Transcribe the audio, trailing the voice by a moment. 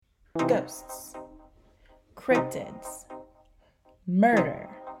Ghosts, cryptids, murder,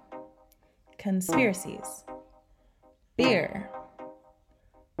 conspiracies, beer.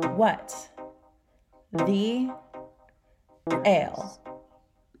 What? The ale.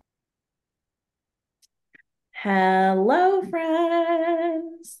 Hello,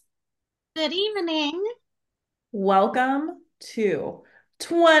 friends. Good evening. Welcome to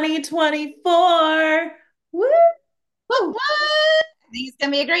 2024. Woo! What? I think it's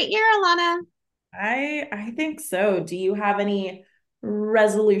gonna be a great year, Alana. I think so. Do you have any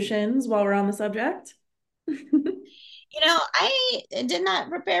resolutions while we're on the subject? I did not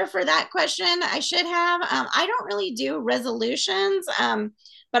prepare for that question. I should have. I don't really do resolutions,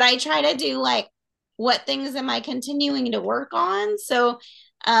 but I try to do like what things am I continuing to work on. So,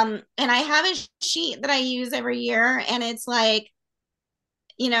 and I have a sheet that I use every year, and it's like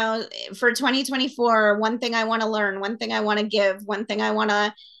for 2024, one thing I want to learn, one thing I want to give, one thing I want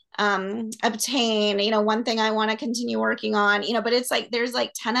to obtain, one thing I want to continue working on, but it's like there's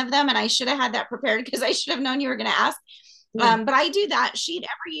like 10 of them, and I should have had that prepared because I should have known you were going to ask. Mm. But I do that sheet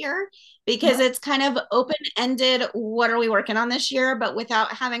every year because Uh-huh. it's kind of open ended. What are we working on this year? But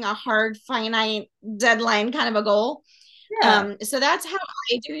without having a hard, finite deadline kind of a goal. Yeah. So that's how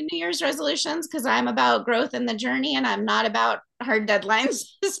I do New Year's resolutions because I'm about growth in the journey and I'm not about hard deadlines.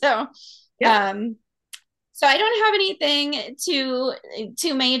 so, Yeah. um, so I don't have anything too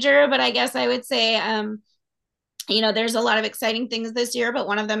major, but I guess I would say, there's a lot of exciting things this year, but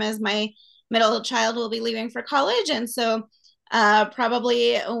one of them is my middle child will be leaving for college, and so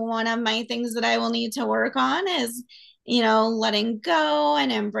probably one of my things that I will need to work on is letting go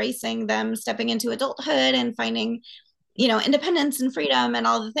and embracing them stepping into adulthood and finding independence and freedom and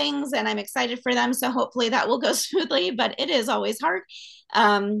all the things. And I'm excited for them. So hopefully that will go smoothly, but it is always hard.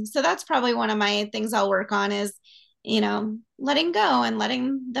 So that's probably one of my things I'll work on is, letting go and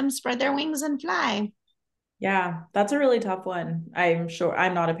letting them spread their wings and fly. Yeah, that's a really tough one. I'm sure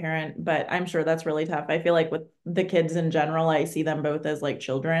I'm not a parent, but I'm sure that's really tough. I feel like with the kids in general, I see them both as like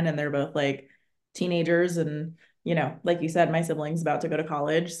children and they're both like teenagers and like you said, my sibling's about to go to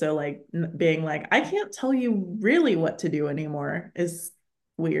college, so like being like I can't tell you really what to do anymore is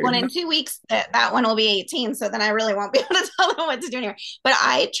One weird. in 2 weeks, that one will be 18. So then I really won't be able to tell them what to do anymore. But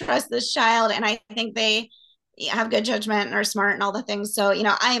I trust this child and I think they have good judgment and are smart and all the things. So,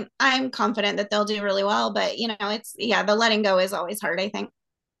 I'm confident that they'll do really well. But it's the letting go is always hard, I think.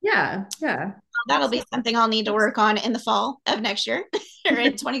 Yeah, yeah. That'll be something I'll need to work on in the fall of next year or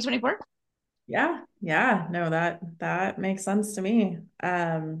in 2024. Yeah, yeah. No, that makes sense to me.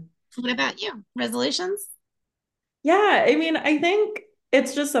 What about you? Resolutions? Yeah, I mean, I think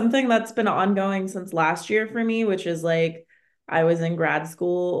it's just something that's been ongoing since last year for me, which is like I was in grad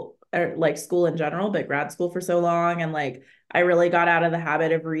school or like school in general, but grad school for so long. And like I really got out of the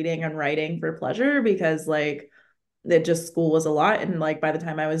habit of reading and writing for pleasure because like it just school was a lot. And like by the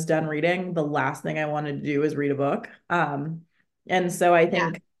time I was done reading, the last thing I wanted to do was read a book. And so I Yeah.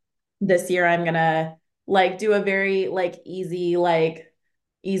 think this year I'm gonna like do a very like easy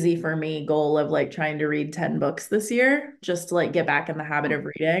for me goal of like trying to read 10 books this year just to like get back in the habit of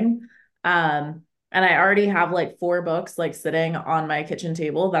reading. And I already have like four books like sitting on my kitchen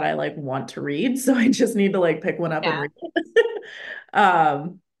table that I like want to read. So I just need to like pick one up and Yeah. read it.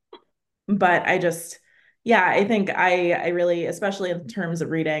 um, but I just, yeah, I think I really, especially in terms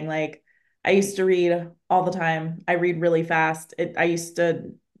of reading, like I used to read all the time. I read really fast. I used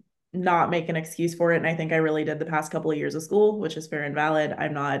to not make an excuse for it. And I think I really did the past couple of years of school, which is fair and valid.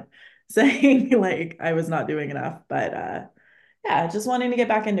 I'm not saying like I was not doing enough, but yeah, just wanting to get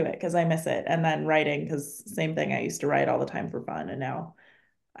back into it because I miss it. And then writing, because same thing, I used to write all the time for fun. And now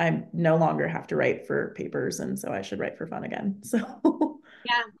I no longer have to write for papers. And so I should write for fun again. So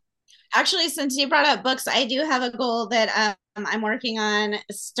Yeah. Actually, since you brought up books, I do have a goal that I'm working on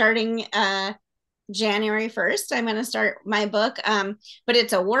starting January 1st. I'm going to start my book, but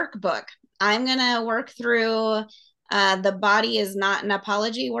it's a workbook. I'm going to work through The Body is Not an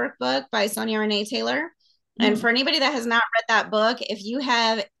Apology workbook by Sonia Renee Taylor. And mm, for anybody that has not read that book, if you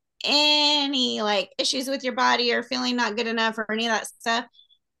have any like issues with your body or feeling not good enough or any of that stuff,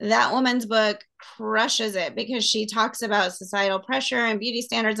 that woman's book crushes it because she talks about societal pressure and beauty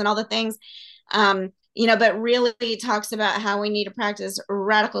standards and all the things. But really talks about how we need to practice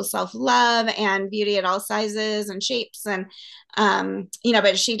radical self-love and beauty at all sizes and shapes. And,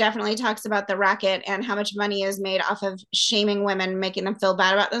 but she definitely talks about the racket and how much money is made off of shaming women, making them feel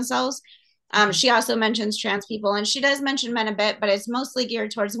bad about themselves. She also mentions trans people and she does mention men a bit, but it's mostly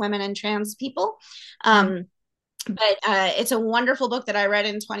geared towards women and trans people. mm, Um, but it's a wonderful book that I read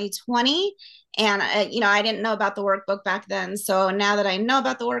in 2020. And, I didn't know about the workbook back then. So now that I know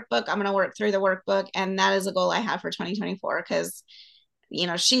about the workbook, I'm going to work through the workbook. And that is a goal I have for 2024 because,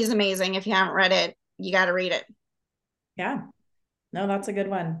 she's amazing. If you haven't read it, you got to read it. Yeah. No, that's a good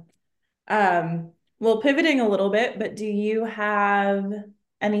one. Well, pivoting a little bit, but do you have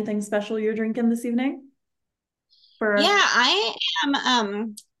anything special you're drinking this evening Yeah, for? I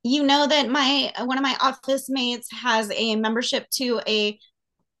am. That my one of my office mates has a membership to a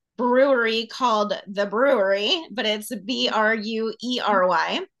brewery called The Brewery, but it's Bruery.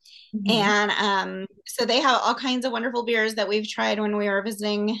 Mhm. And so they have all kinds of wonderful beers that we've tried when we were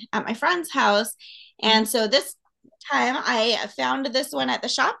visiting at my friend's house. Mhm. And so this time I found this one at the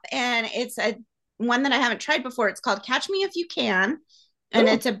shop, and it's a one that I haven't tried before. It's called Catch Me If You Can, and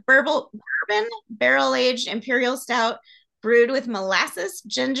Oh, it's a bourbon barrel aged imperial stout brewed with molasses,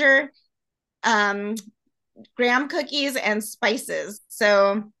 ginger, um, graham cookies, and spices.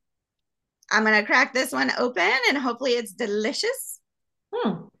 So I'm gonna crack this one open, and hopefully it's delicious.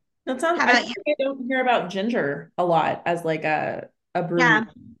 hmm. That sounds, How I about feel you? like I don't hear about ginger a lot as like a brew, Yeah,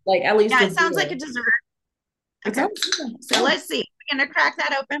 like at least yeah, it with sounds like a beer. dessert. It Okay, sounds, yeah. so Yeah. let's see. We're gonna crack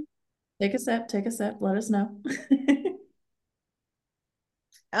that open. Take a sip, let us know.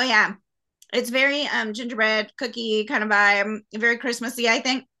 Oh yeah, it's very gingerbread cookie kind of vibe, very Christmassy, I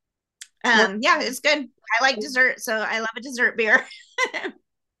think. What? Yeah, it's good. I like dessert, so I love a dessert beer.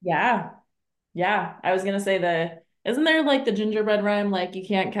 Yeah. Yeah. I was gonna say isn't there like the gingerbread rhyme, like you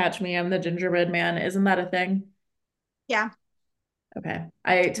can't catch me, I'm the gingerbread man. Isn't that a thing? Yeah, Okay.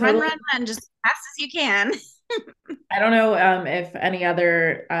 I run, totally run, run, just as fast as you can. I don't know if any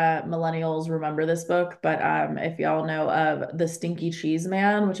other millennials remember this book, but if y'all know of The Stinky Cheese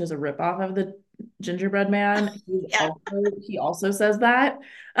Man, which is a ripoff of the Gingerbread Man, Yeah. he also says that.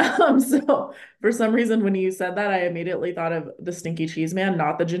 So for some reason, when you said that, I immediately thought of The Stinky Cheese Man,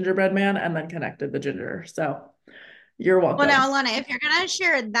 not the Gingerbread Man, and then connected the ginger. So you're Well, welcome. now, Alana, if you're gonna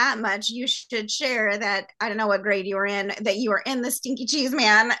share that much, you should share that. I don't know what grade you were in, that you were in the Stinky Cheese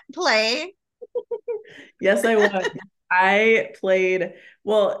Man play. Yes, I was. I played,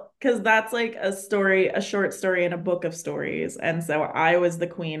 well, because that's like a story, a short story in a book of stories. And so I was the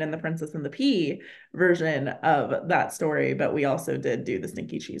queen and the princess and the pea version of that story. But we also did do the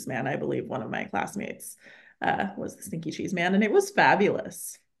Stinky Cheese Man. I believe one of my classmates was the Stinky Cheese Man, and it was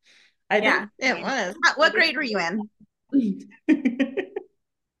fabulous. I think. Yeah, it was. What grade were you in?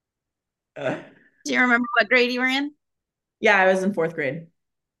 Do you remember what grade you were in? Yeah, I was in fourth grade.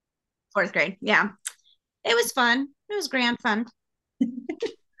 Fourth grade. Yeah, it was fun. It was grand fun.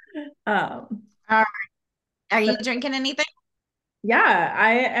 Um, All right. Are but you drinking anything? Yeah,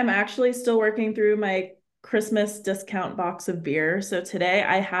 I am actually still working through my Christmas discount box of beer. So today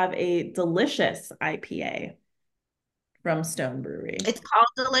I have a delicious IPA from Stone Brewery. It's called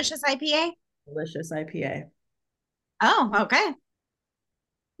Delicious IPA. Delicious IPA. Oh, okay.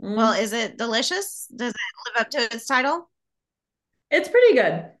 Well, Mm, is it delicious? Does it live up to its title? it's pretty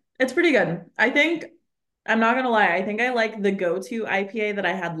good. It's pretty good. I think, I'm not gonna lie, I think I like the go-to IPA that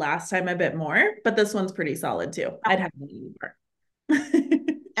I had last time a bit more, but this one's pretty solid too. I'd have one more.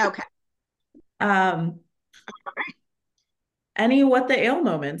 Okay. Um, any what the ale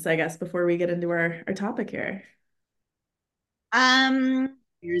moments, I guess, before we get into our topic here. Um,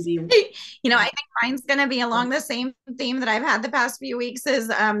 New Year's Eve. I think mine's gonna be along the same theme that I've had the past few weeks is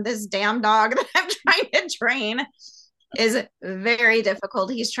this damn dog that I'm trying to train is very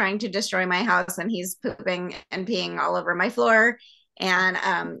difficult. He's trying to destroy my house and he's pooping and peeing all over my floor.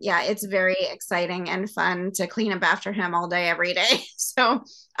 And yeah, it's very exciting and fun to clean up after him all day, every day. So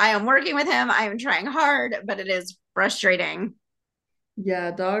I am working with him. I am trying hard, but it is frustrating.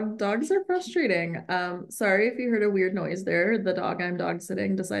 Yeah, dogs are frustrating. Sorry if you heard a weird noise there. The dog I'm dog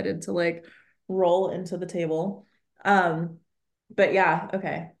sitting decided to like roll into the table. Um, but yeah,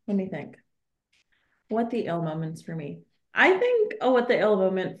 okay. Let me think. What the ill moments for me? I think, oh, what the ill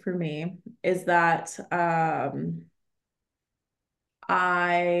moment for me is that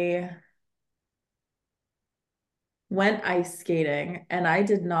I went ice skating and I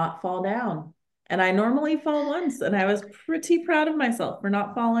did not fall down. And I normally fall once, and I was pretty proud of myself for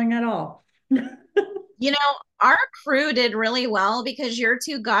not falling at all. You know, our crew did really well because you're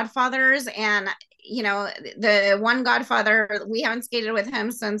two godfathers, and the one godfather, we haven't skated with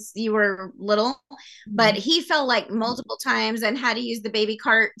him since you were little, but he fell like multiple times and had to use the baby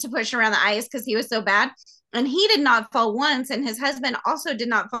cart to push around the ice because he was so bad. And he did not fall once, and his husband also did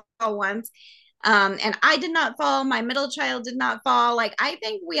not fall once. And I did not fall. My middle child did not fall. Like, I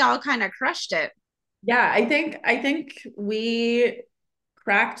think we all kind of crushed it. Yeah, I think we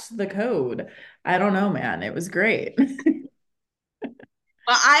cracked the code. I don't know, man. It was great.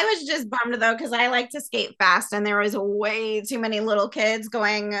 Well, I was just bummed though because I like to skate fast, and there was way too many little kids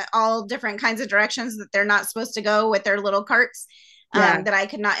going all different kinds of directions that they're not supposed to go with their little carts. Yeah. That I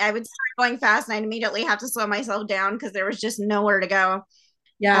could not. I would start going fast, and I'd immediately have to slow myself down because there was just nowhere to go.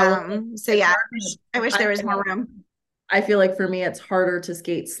 Yeah, well, So it's yeah, hard. I wish I there was feel more like room. I feel like for me it's harder to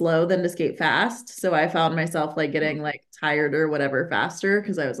skate slow than to skate fast. So I found myself like getting like tired or whatever faster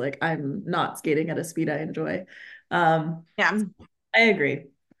because I was like, I'm not skating at a speed I enjoy. Um, Yeah, I agree.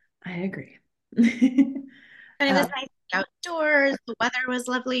 I agree. but it was Um, nice outdoors. The weather was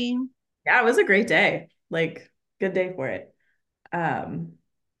lovely. yeah, it was a great day. Like, good day for it. Um,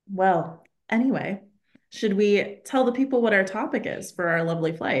 well, anyway, should we tell the people what our topic is for our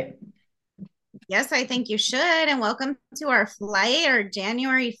lovely flight? Yes, I think you should. And welcome to our flight, our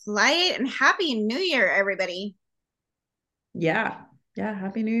January flight, and Happy New Year, everybody. Yeah. Yeah.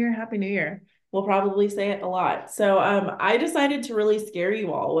 Happy New Year. Happy New Year. We'll probably say it a lot. So, I decided to really scare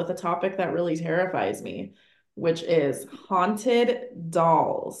you all with a topic that really terrifies me, which is haunted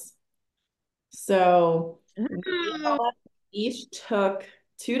dolls. So we Ooh. all each took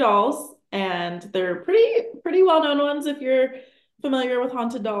two dolls, and they're pretty well-known ones if you're familiar with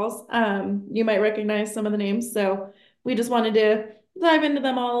haunted dolls. You might recognize some of the names. So we just wanted to dive into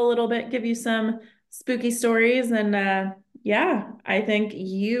them all a little bit, give you some spooky stories, and yeah, I think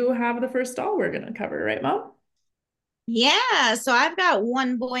you have the first doll we're gonna cover, right, Mom? Yeah, so I've got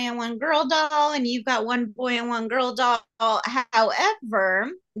one boy and one girl doll, and you've got one boy and one girl doll. However,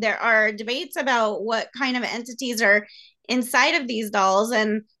 there are debates about what kind of entities are inside of these dolls.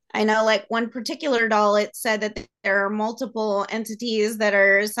 And I know, like, one particular doll, it said that there are multiple entities that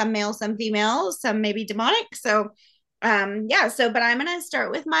are some male, some female, some maybe demonic. So, yeah, but I'm going to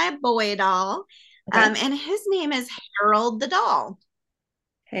start with my boy doll. Okay. And his name is Harold the doll.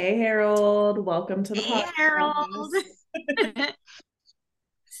 Hey, Harold, welcome to the Hey, Harold. podcast.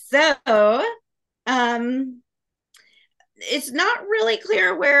 So, um, it's not really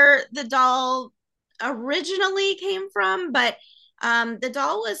clear where the doll originally came from, but the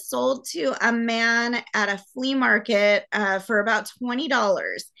doll was sold to a man at a flea market for about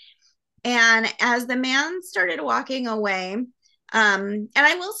 $20. And as the man started walking away, and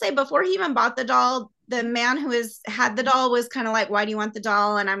I will say before he even bought the doll, the man who had the doll was kind of like, "Why do you want the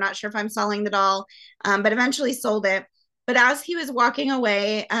doll?" And I'm not sure if I'm selling the doll, but eventually sold it. But as he was walking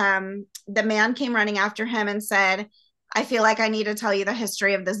away, the man came running after him and said, "I feel like I need to tell you the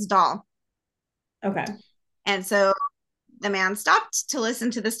history of this doll." Okay. And so the man stopped to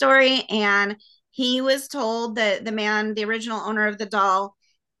listen to the story, and he was told that the man, the original owner of the doll,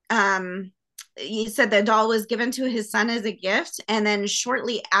 um, he said the doll was given to his son as a gift, and then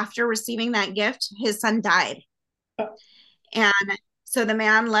shortly after receiving that gift, his son died. Oh, And so the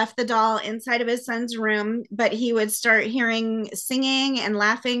man left the doll inside of his son's room, but he would start hearing singing and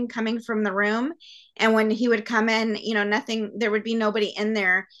laughing coming from the room. And when he would come in, nothing, there would be nobody in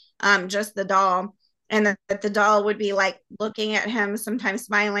there, just the doll. And that the doll would be like looking at him, sometimes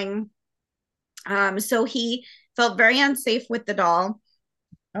smiling. So he felt very unsafe with the doll,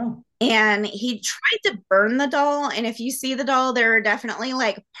 oh, and he tried to burn the doll. And if you see the doll, there are definitely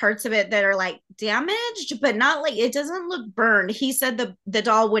like parts of it that are like damaged, but not like, it doesn't look burned. He said the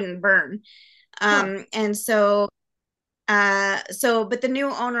doll wouldn't burn. huh. And but the new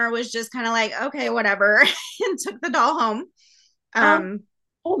owner was just kind of like, okay, whatever, and took the doll home. Um, um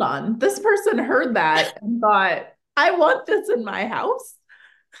Hold on. This person heard that and thought, I want this in my house.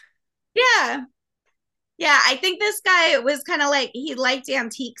 yeah, yeah, I think this guy was kind of like, he liked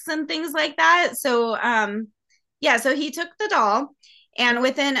antiques and things like that. So yeah, so he took the doll, and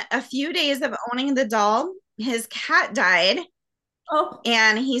within a few days of owning the doll, his cat died, Oh,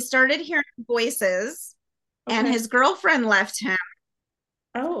 and he started hearing voices, and okay. his girlfriend left him.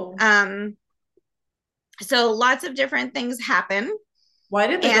 Oh, um so lots of different things happen, why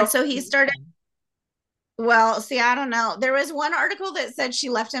did the and girl? so he started. Well, see, I don't know, there was one article that said she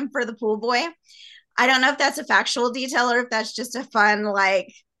left him for the pool boy. I don't know if that's a factual detail or if that's just a fun,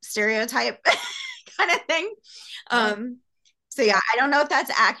 like, stereotype kind of thing. Oh, Um, so yeah, I don't know if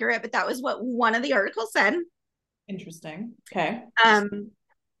that's accurate, but that was what one of the articles said. interesting. Okay. Um,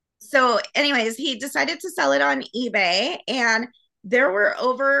 so anyways, he decided to sell it on eBay, and there were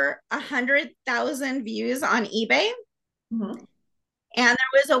over 100,000 views on eBay. Mhm. And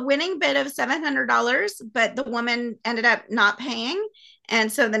there was a winning bid of $700, but the woman ended up not paying. And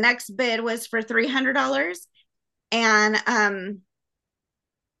so the next bid was for $300. And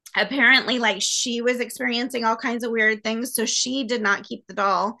apparently, like, she was experiencing all kinds of weird things. So she did not keep the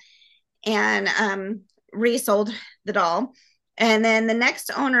doll, and resold the doll. And then the next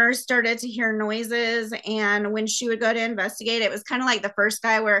owner started to hear noises. And when she would go to investigate, it was kind of like the first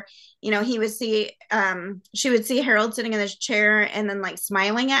guy where, he would see, she would see Harold sitting in this chair and then like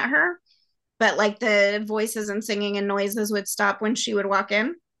smiling at her. But like the voices and singing and noises would stop when she would walk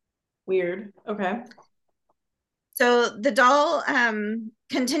in. Weird. Okay. So the doll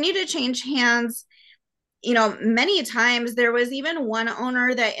continued to change hands, many times. There was even one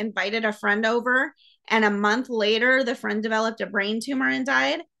owner that invited a friend over, and a month later, the friend developed a brain tumor and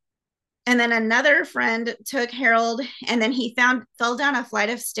died. And then another friend took Harold, and then he fell down a flight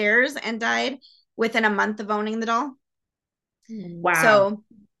of stairs and died within a month of owning the doll. Wow. So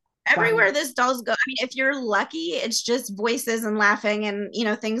Wow. everywhere this doll's go, I mean, if you're lucky, it's just voices and laughing and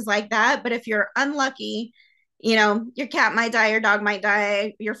things like that. But if you're unlucky, your cat might die, your dog might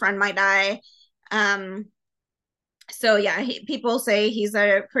die, your friend might die. Um, so yeah, people say he's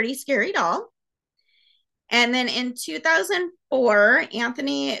a pretty scary doll. And then in 2004,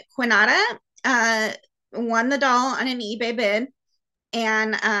 Anthony Quinata won the doll on an eBay bid,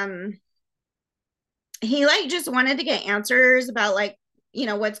 and he like just wanted to get answers about like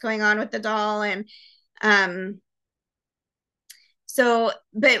what's going on with the doll. And um so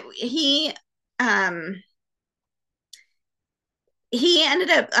but he ended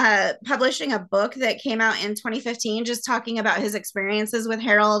up publishing a book that came out in 2015 just talking about his experiences with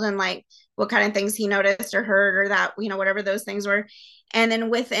Harold and like what kind of things he noticed or heard or that whatever those things were. And then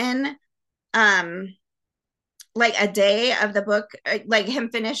within um like a day of the book, like him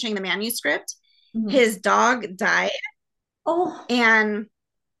finishing the manuscript, Mhm. his dog died. Oh, And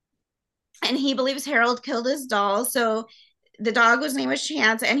and he believes Harold killed his doll. So the dog was named was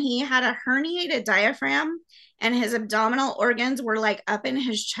Chance, and he had a herniated diaphragm, and his abdominal organs were like up in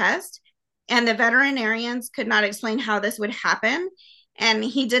his chest. And the veterinarians could not explain how this would happen. And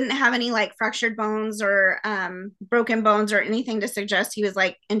he didn't have any like fractured bones or broken bones or anything to suggest he was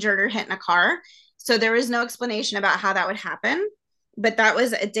like injured or hit in a car. So there was no explanation about how that would happen. But that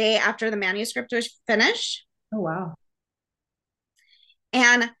was a day after the manuscript was finished. oh wow.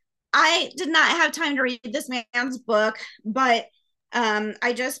 And I did not have time to read this man's book, but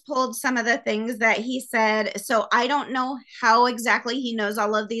I just pulled some of the things that he said. So I don't know how exactly he knows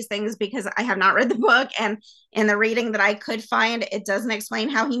all of these things because I have not read the book. And in the reading that I could find, it doesn't explain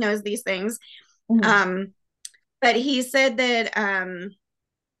how he knows these things. Mhm. Um, but he said that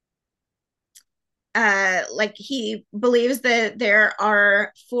like he believes that there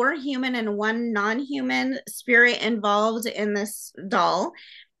are four human and one non-human spirit involved in this doll.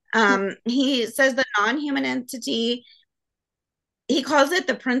 He says the non-human entity, he calls it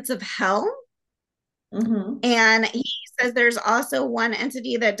the Prince of Hell. Mhm. And he says there's also one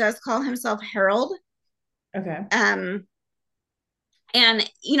entity that does call himself Harold. Okay. Um, and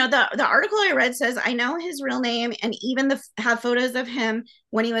the article I read says I know his real name and even have photos of him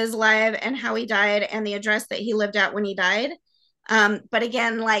when he was alive and how he died and the address that he lived at when he died. But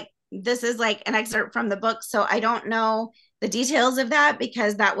again, like this is like an excerpt from the book, so I don't know the details of that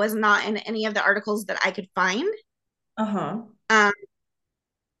because that was not in any of the articles that I could find. Uh-huh. Um,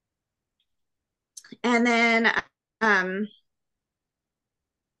 and then um,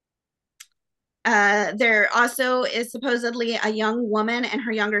 there also is supposedly a young woman and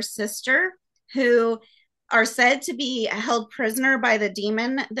her younger sister who are said to be held prisoner by the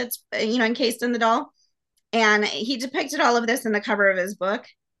demon that's encased in the doll. And he depicted all of this in the cover of his book.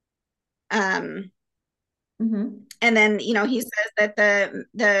 Um, Mhm. and then he says that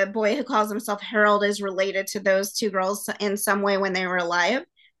the boy who calls himself Harold is related to those two girls in some way when they were alive.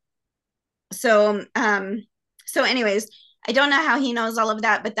 So anyways, I don't know how he knows all of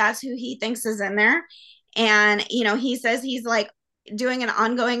that, but that's who he thinks is in there. And he says he's like doing an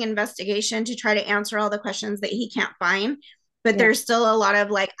ongoing investigation to try to answer all the questions that he can't find, but Yeah. there's still a lot of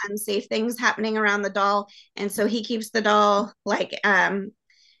like unsafe things happening around the doll. And so he keeps the doll like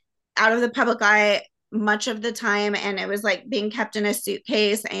out of the public eye much of the time, and it was like being kept in a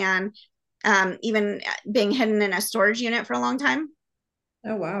suitcase and even being hidden in a storage unit for a long time.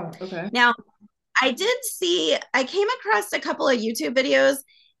 Oh wow. Okay. Now, I came across a couple of YouTube videos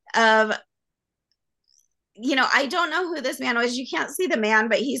of, I don't know who this man was. You can't see the man,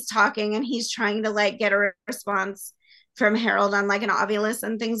 but he's talking and he's trying to like get a response from Harold on like an Ovilus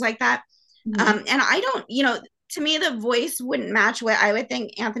and things like that. Mhm. And I don't, to me, the voice wouldn't match what I would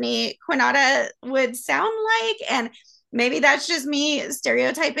think Anthony Quinata would sound like. And maybe that's just me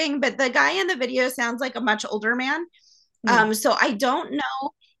stereotyping, but the guy in the video sounds like a much older man. Mm. So I don't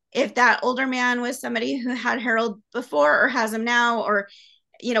know if that older man was somebody who had Harold before or has him now, or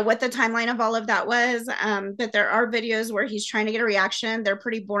what the timeline of all of that was. But there are videos where he's trying to get a reaction. They're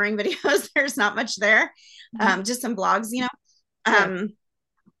pretty boring videos. There's not much there, Mhm. just some blogs. Right. Um,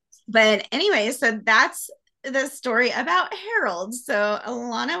 but anyway, so that's the story about Harold. So,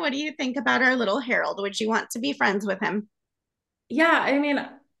 Alana, what do you think about our little Harold? Would you want to be friends with him? Yeah, I mean,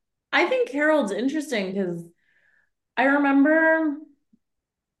 I think Harold's interesting because I remember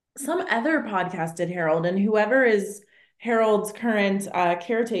some other podcast did Harold, and whoever is Harold's current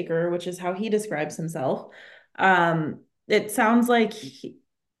caretaker, which is how he describes himself, it sounds like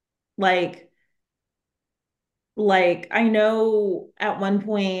like I know at one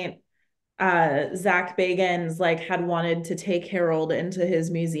point Zach Bagans like had wanted to take Harold into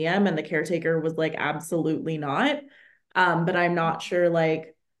his museum and the caretaker was like absolutely not. But I'm not sure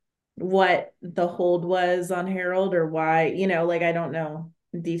like what the hold was on Harold or why, like I don't know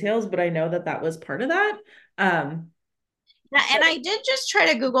details, but I know that that was part of that. Um, Yeah, so and I did just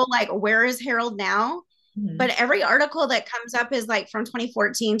try to Google like where is Harold now, but mhm. every article that comes up is like from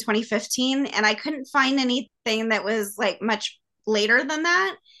 2014, 2015, and I couldn't find anything that was like much later than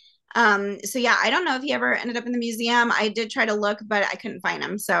that. So yeah, I don't know if he ever ended up in the museum. I did try to look, but I couldn't find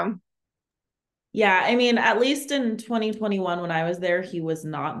him. So Yeah, I mean, at least in 2021 when I was there, he was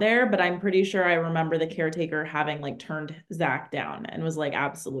not there, but I'm pretty sure I remember the caretaker having like turned Zach down and was like,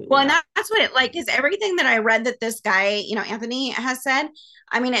 absolutely well, and not. that's what it like because everything that I read that this guy, Anthony has said,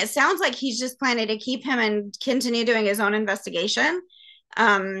 I mean, it sounds like he's just planning to keep him and continue doing his own investigation.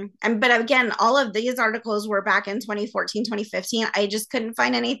 And but again, all of these articles were back in 2014, 2015. I just couldn't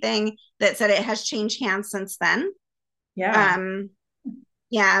find anything that said it has changed hands since then. Yeah. Um,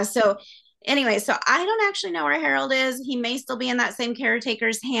 yeah, so anyway, so I don't actually know where Harold is. He may still be in that same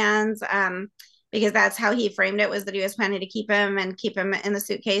caretaker's hands, because that's how he framed it was that he was planning to keep him and keep him in the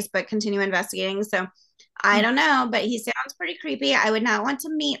suitcase, but continue investigating. So I don't know, but he sounds pretty creepy. I would not want to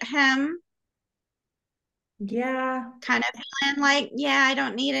meet him. Yeah. Kind of feeling like, yeah, I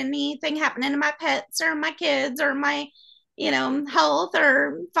don't need anything happening to my pets or my kids or my, health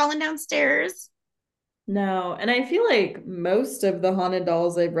or falling downstairs. No, and I feel like most of the haunted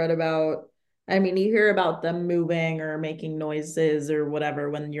dolls I've read about, I mean, you hear about them moving or making noises or whatever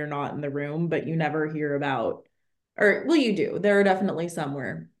when you're not in the room, but you never hear about, or well, you do. There are definitely some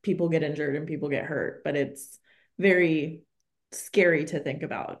where people get injured and people get hurt, but it's very scary to think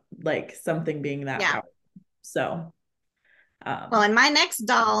about, like something being that Yeah. powerful. So, Well, um, and my next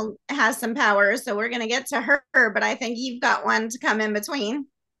doll has some power, so we're going to get to her, but I think you've got one to come in between.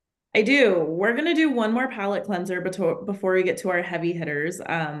 I do. We're gonna do one more palette cleanser before we get to our heavy hitters.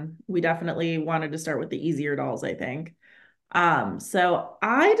 We definitely wanted to start with the easier dolls, I think. So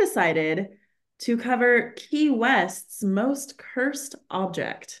I decided to cover Key West's most cursed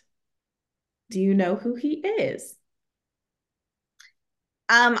object. Do you know who he is?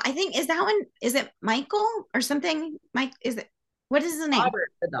 I think is that one, is it Michael or something? Mike, is it, what is his name? Robert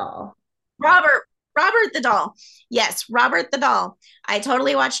the doll. Robert. Robert the doll. Yes, Robert the doll. I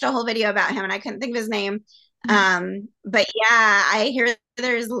totally watched a whole video about him and I couldn't think of his name. But yeah, I hear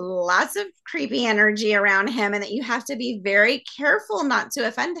there's lots of creepy energy around him and that you have to be very careful not to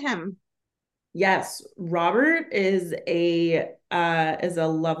offend him. Yes, Robert is a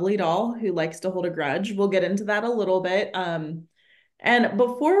lovely doll who likes to hold a grudge. We'll get into that a little bit. And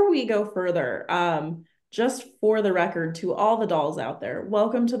before we go further, just for the record to all the dolls out there,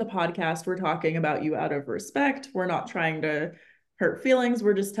 welcome to the podcast. We're talking about you out of respect. We're not trying to hurt feelings.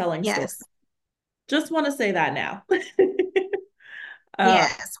 We're just telling stories. Yes. Just want to say that now. uh,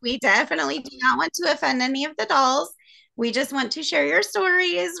 Yes, we definitely do not want to offend any of the dolls. We just want to share your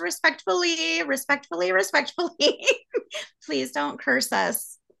stories respectfully, respectfully, respectfully. Please don't curse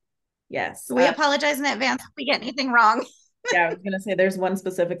us. yes. We apologize in advance if we get anything wrong. Yeah, I was gonna say there's one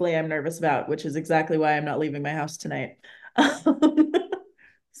specifically I'm nervous about, which is exactly why I'm not leaving my house tonight.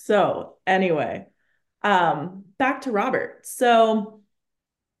 So anyway, back to Robert. So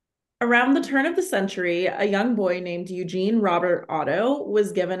around the turn of the century, a young boy named Eugene Robert Otto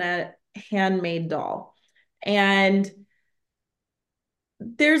was given a handmade doll. And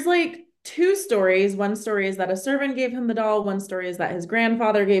there's like two stories. One story is that a servant gave him the doll, one story is that his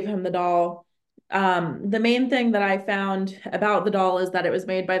grandfather gave him the doll. The main thing that I found about the doll is that it was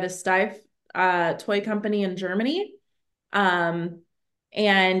made by the Steiff toy company in Germany. Um,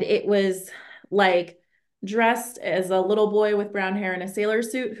 and it was like dressed as a little boy with brown hair in a sailor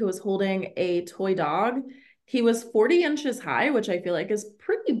suit who was holding a toy dog. He was 40 inches high, which I feel like is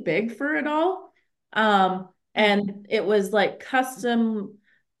pretty big for a doll. And it was like custom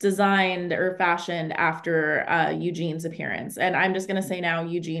designed or fashioned after Eugene's appearance. And I'm just gonna say now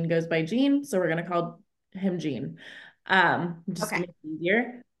Eugene goes by Gene, so we're gonna call him Gene. Just to Okay. make it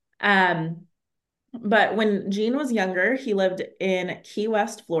easier. Um, but when Gene was younger, he lived in Key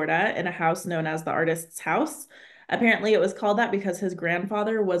West, Florida, in a house known as the Artist's House. Apparently, it was called that because his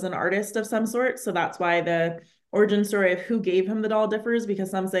grandfather was an artist of some sort. So that's why the origin story of who gave him the doll differs, because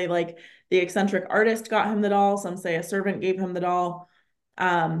some say like the eccentric artist got him the doll, some say a servant gave him the doll.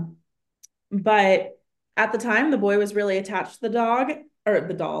 Um, but at the time, the boy was really attached to the dog, or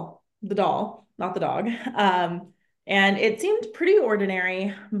the doll, not the dog. And it seemed pretty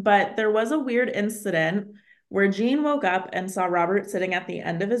ordinary, but there was a weird incident where Gene woke up and saw Robert sitting at the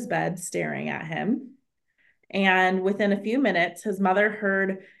end of his bed staring at him. And within a few minutes, his mother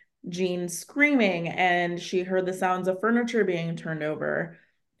heard Gene screaming and she heard the sounds of furniture being turned over.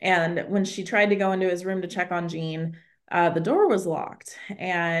 And when she tried to go into his room to check on Gene, the door was locked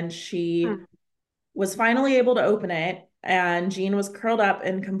and she Hmm. was finally able to open it. And Gene was curled up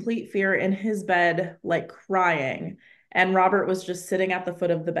in complete fear in his bed, like crying. And Robert was just sitting at the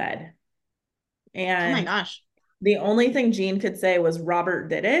foot of the bed. Oh my And gosh. the only thing Gene could say was Robert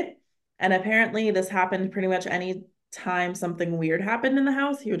did it. And apparently this happened pretty much any time something weird happened in the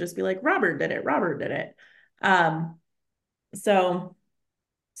house. He would just be like, Robert did it, Robert did it. Um, so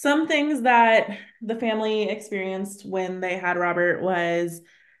some things that the family experienced when they had Robert was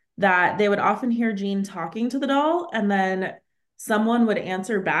that they would often hear Gene talking to the doll and then someone would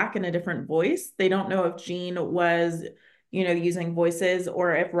answer back in a different voice. They don't know if Gene was, using voices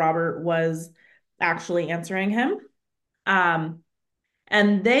or if Robert was actually answering him. Um,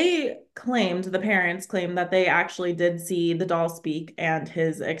 and the parents claimed that they actually did see the doll speak and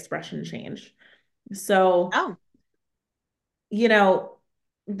his expression change. So, Oh, you know,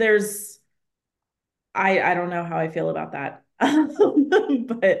 there's, I don't know how I feel about that,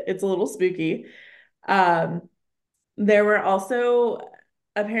 but it's a little spooky. Um, there were also,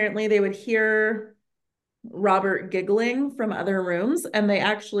 apparently, they would hear Robert giggling from other rooms, and they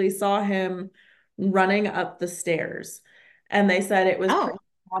actually saw him running up the stairs. And they said it was pretty oh,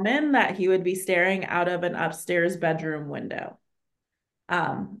 common that he would be staring out of an upstairs bedroom window.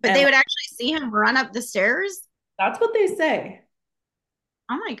 but And they would actually see him run up the stairs. that's what they say,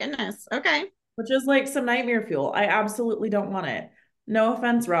 Oh my goodness. Okay. which is like some nightmare fuel. I absolutely don't want it. No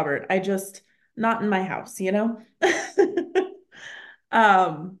offense, Robert. I just, not in my house, you know?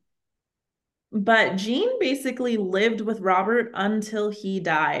 Um, But Gene basically lived with Robert until he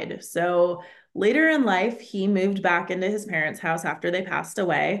died. So later in life, he moved back into his parents' house after they passed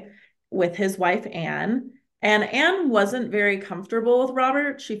away with his wife, Anne. And Anne wasn't very comfortable with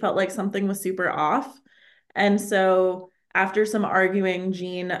Robert. She felt like something was super off. And so after some arguing,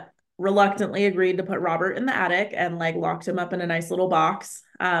 Gene reluctantly agreed to put Robert in the attic and like locked him up in a nice little box,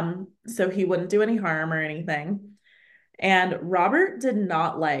 so he wouldn't do any harm or anything. And Robert did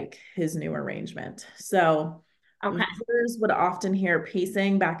not like his new arrangement. So Okay. visitors would often hear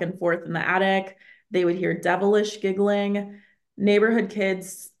pacing back and forth in the attic. They would hear devilish giggling. Neighborhood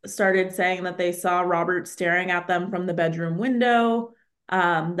kids started saying that they saw Robert staring at them from the bedroom window,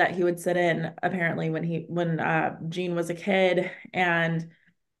 that he would sit in apparently when Gene was a kid, and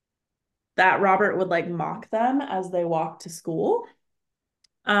that Robert would like mock them as they walked to school.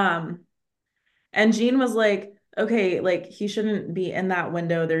 Um, And Gene was like, okay, like he shouldn't be in that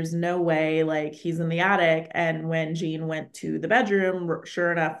window. There's no way, like he's in the attic. And when Gene went to the bedroom,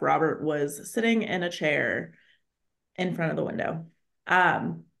 sure enough, Robert was sitting in a chair in front of the window.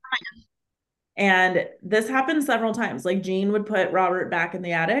 Um, and this happened several times. Like Gene would put Robert back in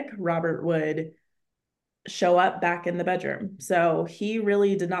the attic, Robert would show up back in the bedroom. So he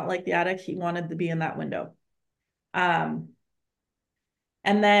really did not like the attic. He wanted to be in that window. Um,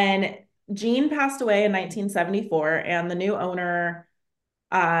 and then Gene passed away in 1974, and the new owner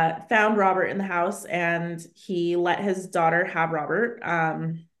found Robert in the house and he let his daughter have Robert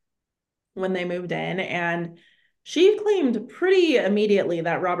when they moved in. And she claimed pretty immediately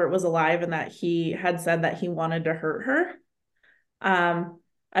that Robert was alive and that he had said that he wanted to hurt her. Um,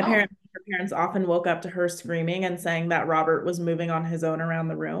 Oh, Apparently, her parents often woke up to her screaming and saying that Robert was moving on his own around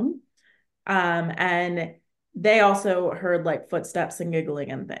the room. And they also heard like footsteps and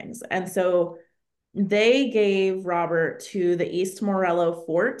giggling and things. And so they gave Robert to the East Morello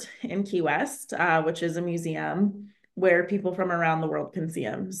Fort in Key West, which is a museum where people from around the world can see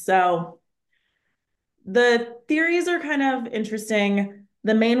him. So the theories are kind of interesting.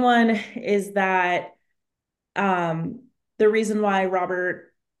 The main one is that um, the reason why Robert,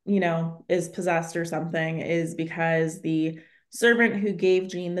 is possessed or something is because the servant who gave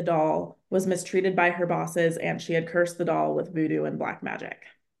Jean the doll was mistreated by her bosses and she had cursed the doll with voodoo and black magic.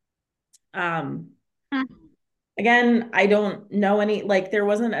 Um, hmm. Again, I don't know any, like, there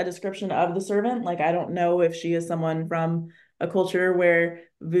wasn't a description of the servant. Like, I don't know if she is someone from a culture where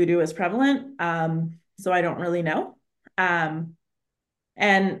voodoo is prevalent. So I don't really know. Um,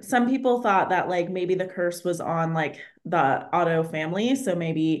 And some people thought that like maybe the curse was on like the Otto family. So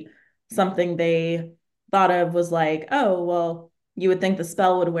maybe something they thought of was like, oh, well, you would think the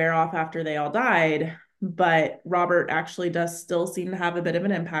spell would wear off after they all died. But Robert actually does still seem to have a bit of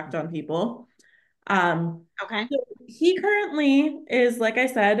an impact on people. Um, Okay. so he currently is, like I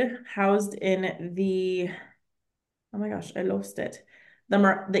said, housed in oh my gosh, I lost it.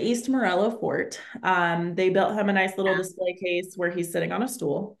 The East Morello Fort. They built him a nice little Yeah. display case where he's sitting on a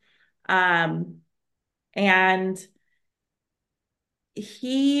stool. Um, and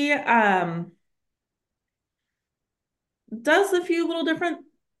he does a few little different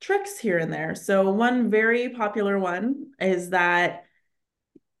tricks here and there. So one very popular one is that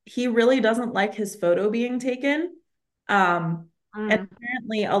he really doesn't like his photo being taken. And Mm,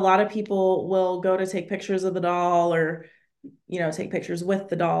 apparently a lot of people will go to take pictures of the doll or take pictures with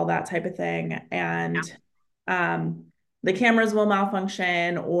the doll, that type of thing. yeah. And um, the cameras will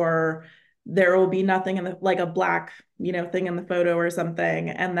malfunction or there will be nothing in the like a black, thing in the photo or something.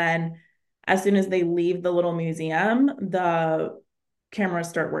 And then as soon as they leave the little museum, the cameras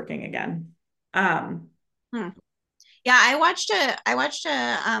start working again. Um, Hmm. Yeah, I watched a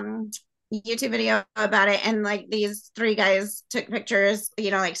YouTube video about it, and like these three guys took pictures,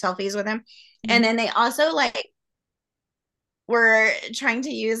 like selfies with him. And then they also like were trying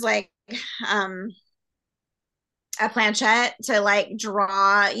to use like um a planchette to like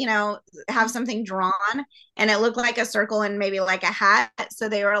draw, have something drawn, and it looked like a circle and maybe like a hat. So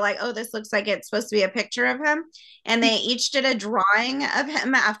they were like, oh, this looks like it's supposed to be a picture of him. And they each did a drawing of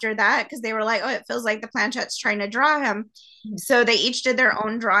him after that because they were like, oh, it feels like the planchette's trying to draw him. So they each did their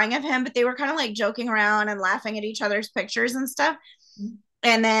own drawing of him, but they were kind of like joking around and laughing at each other's pictures and stuff.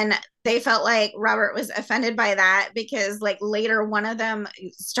 And then they felt like Robert was offended by that because like later one of them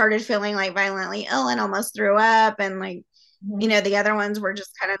started feeling like violently ill and almost threw up, and like the other ones were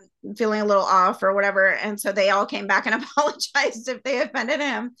just kind of feeling a little off or whatever, and so they all came back and apologized if they offended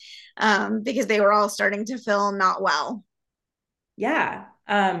him, because they were all starting to feel not well. yeah.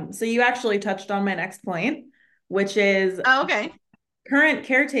 So you actually touched on my next point, which is Oh, okay. current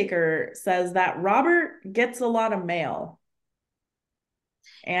caretaker says that Robert gets a lot of mail.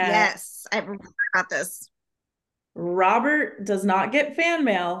 And Yes, I remember about this. Robert does not get fan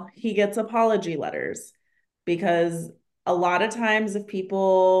mail, he gets apology letters because a lot of times if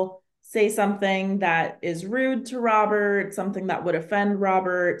people say something that is rude to Robert, something that would offend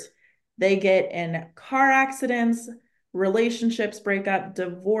Robert, they get in car accidents, relationships break up,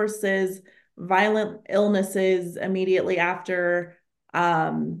 divorces, violent illnesses immediately after.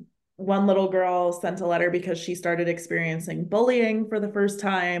 Um, One little girl sent a letter because she started experiencing bullying for the first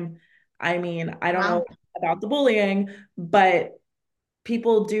time. I mean, I don't Wow. know about the bullying, but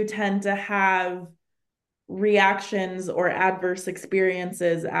people do tend to have reactions or adverse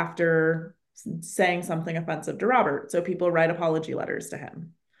experiences after saying something offensive to Robert. So people write apology letters to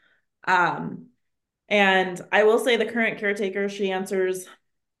him. Um, and I will say the current caretaker, she answers,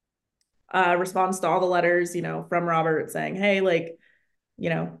 responds to all the letters, from Robert saying, hey, like, you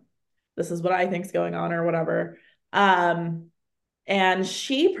know, this is what I think's going on or whatever. Um, And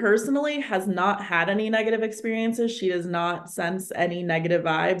she personally has not had any negative experiences. She does not sense any negative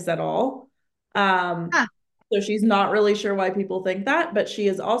vibes at all. Um, Huh. so she's not really sure why people think that, but she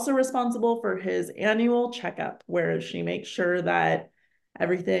is also responsible for his annual checkup, where she makes sure that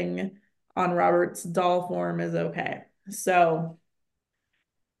everything on Robert's doll form is okay. So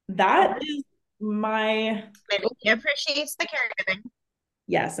that is my, Maybe he appreciates the caregiving.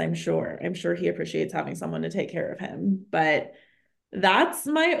 yes, I'm sure. I'm sure he appreciates having someone to take care of him, but that's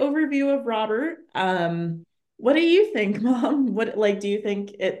my overview of Robert. What do you think, Mom? What like do you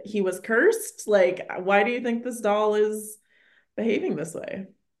think he was cursed? Like, why do you think this doll is behaving this way?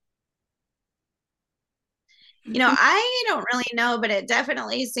 I don't really know, but it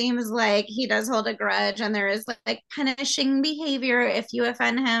definitely seems like he does hold a grudge, and there is like punishing behavior if you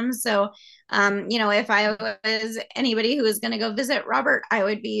offend him. So, if I was anybody who was going to go visit Robert, I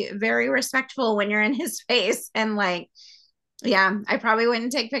would be very respectful when you're in his face, and like, yeah, I probably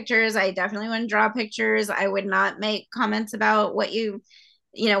wouldn't take pictures. I definitely wouldn't draw pictures. I would not make comments about what you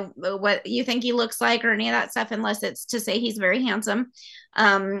think he looks like or any of that stuff unless it's to say he's very handsome.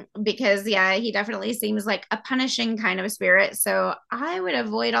 Because yeah, he definitely seems like a punishing kind of spirit. So I would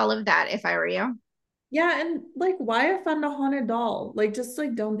avoid all of that if I were you. Yeah, and like why offend a haunted doll? Like just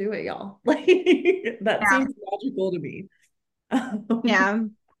like don't do it, y'all. Like that Yeah. seems logical to me. Um, Yeah.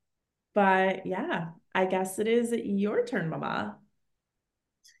 but yeah, I guess it is your turn, Mama.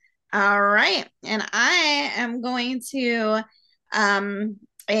 All right. And I am going to um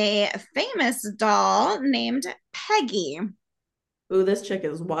a famous doll named Peggy. Ooh, this chick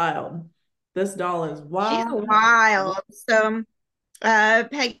is wild. This doll is She's wild. wild. So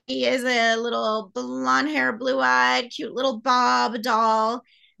Peggy is a little blonde hair, blue eyed, cute little Bob doll.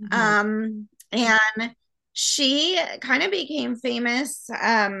 Mhm. And she kind of became famous.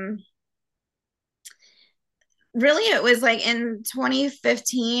 Really, it was like in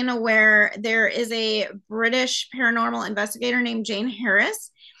 2015, where there is a British paranormal investigator named Jane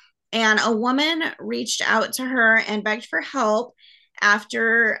Harris, and a woman reached out to her and begged for help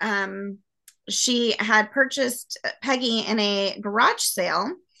after she had purchased Peggy in a garage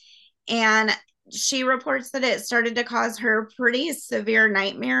sale. And she reports that it started to cause her pretty severe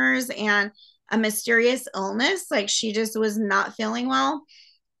nightmares and a mysterious illness. Like she just was not feeling well.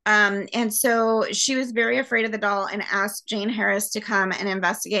 And so she was very afraid of the doll and asked Jane Harris to come and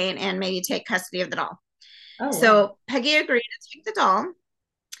investigate and maybe take custody of the doll. Oh, wow. So Peggy agreed to take the doll.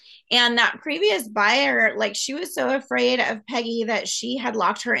 And that previous buyer, like she was so afraid of Peggy that she had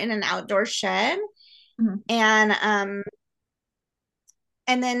locked her in an outdoor shed. Mhm. And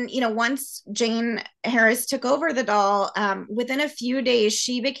and then, once Jane Harris took over the doll, within a few days,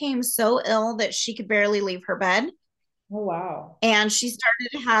 she became so ill that she could barely leave her bed. Oh, wow. And she started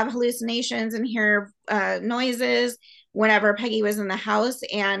to have hallucinations and hear noises whenever Peggy was in the house.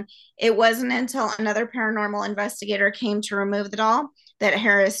 And it wasn't until another paranormal investigator came to remove the doll that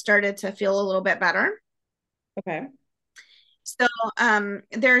Harris started to feel a little bit better. Okay. So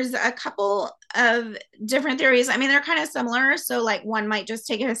there's a couple of different theories. I mean, they're kind of similar. So, like, one might just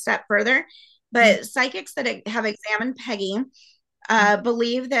take it a step further, Mhm. but psychics that have examined Peggy Mhm.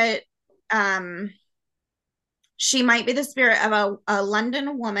 believe that um, she might be the spirit of a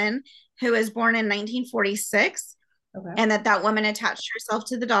London woman who was born in 1946, Okay. and that woman attached herself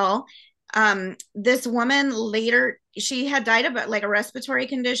to the doll. This woman later, she had died of like a respiratory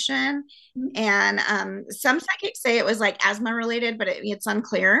condition, Mhm. and some psychics say it was like asthma related, but it's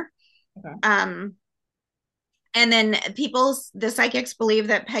unclear. Okay. Um, and then the psychics believe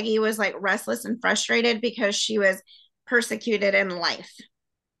that Peggy was like restless and frustrated because she was persecuted in life.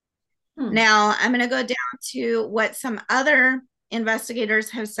 Hmm. Now, I'm going to go down to what some other investigators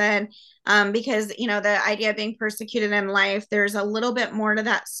have said, because, the idea of being persecuted in life, there's a little bit more to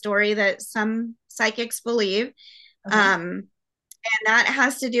that story that some psychics believe. Okay. And that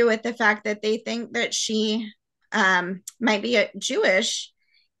has to do with the fact that they think that she might be Jewish.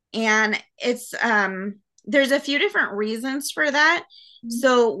 And there's a few different reasons for that. Mhm.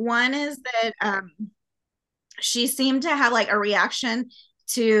 So, one is that she seemed to have like a reaction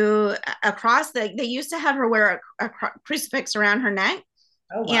to a cross. They used to have her wear a crucifix around her neck,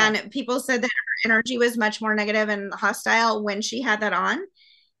 Oh, wow. and people said that her energy was much more negative and hostile when she had that on. Oh.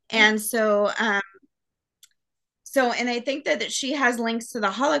 And and I think that she has links to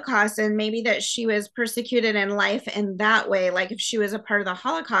the Holocaust, and maybe that she was persecuted in life in that way. Like if she was a part of the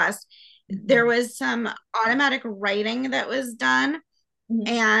Holocaust, there Mhm. was some automatic writing that was done, Mhm.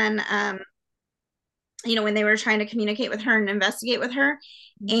 and when they were trying to communicate with her and investigate with her,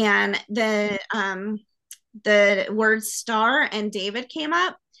 and the words star and David came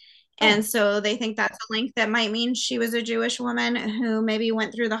up. And Oh. so they think that's a link that might mean she was a Jewish woman who maybe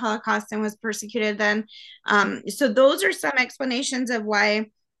went through the Holocaust and was persecuted then. So those are some explanations of why,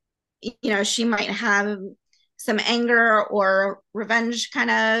 she might have some anger or revenge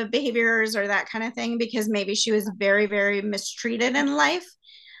kind of behaviors or that kind of thing, because maybe she was very, very mistreated in life.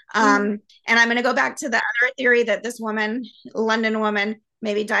 Mhm. And I'm going to go back to the other theory that this woman, London woman,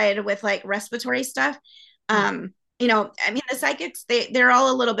 maybe died with like respiratory stuff. Mhm. I mean, the psychics, they're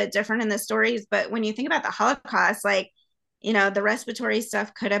all a little bit different in the stories, but when you think about the Holocaust, like, the respiratory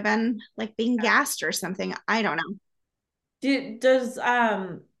stuff could have been like being gassed or something. I don't know. Does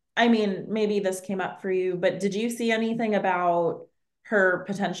I mean, maybe this came up for you, but did you see anything about her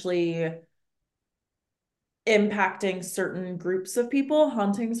potentially impacting certain groups of people,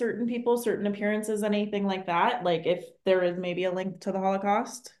 haunting certain people, certain appearances, anything like that? Like if there is maybe a link to the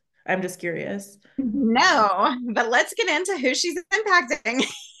Holocaust? I'm just curious. No, but let's get into who she's impacting.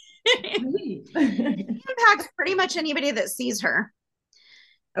 She Sweet. impacts pretty much anybody that sees her.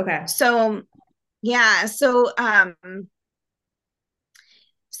 Okay. So, yeah. So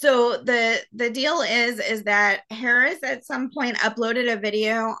the deal is that Harris at some point uploaded a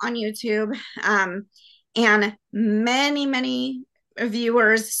video on YouTube, and many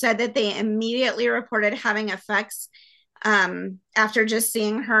viewers said that they immediately reported having effects after just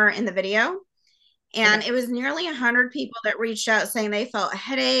seeing her in the video. Okay. And it was nearly 100 people that reached out saying they felt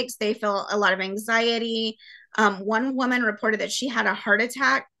headaches, they felt a lot of anxiety. One woman reported that she had a heart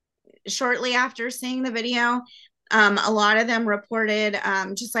attack shortly after seeing the video. A lot of them reported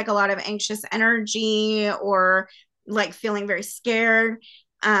just like a lot of anxious energy or like feeling very scared.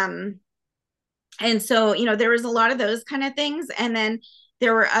 Um, and so, there was a lot of those kind of things. And then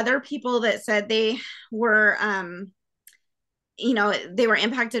there were other people that said they were, they were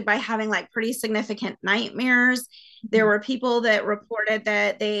impacted by having like pretty significant nightmares. There Mhm. were people that reported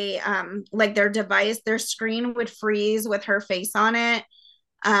that they, like their device, their screen would freeze with her face on it.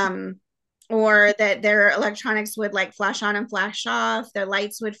 Um, or that their electronics would like flash on and flash off, their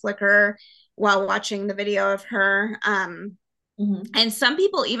lights would flicker while watching the video of her. Mhm. And some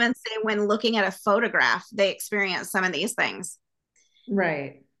people even say when looking at a photograph, they experience some of these things.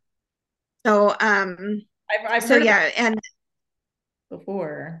 Right. So, I've so heard about yeah, and it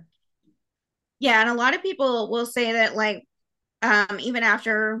before. yeah, and a lot of people will say that like even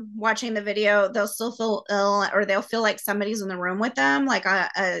after watching the video, they'll still feel ill or they'll feel like somebody's in the room with them, like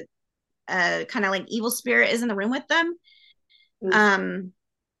a kind of like evil spirit is in the room with them. Oof. Um,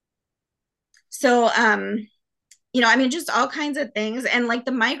 so I mean, just all kinds of things, and like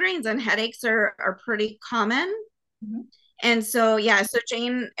the migraines and headaches are pretty common. Mhm. And so yeah, so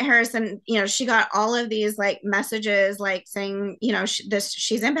Jane Harrison, she got all of these like messages like saying,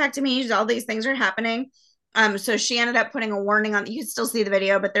 she's impacting me, all these things are happening. So she ended up putting a warning on, you can still see the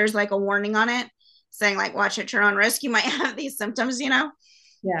video, but there's like a warning on it saying like watch at your own risk, you might have these symptoms. Yeah.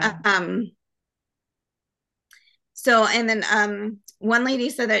 um so and then one lady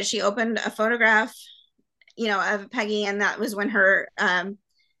said that she opened a photograph, of Peggy, and that was when her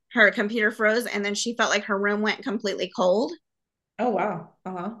computer froze, and then she felt like her room went completely cold. Oh wow.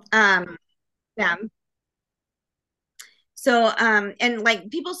 Uh-huh. um yeah. So, and like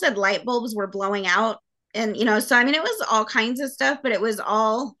people said light bulbs were blowing out. And, so I mean, it was all kinds of stuff, but it was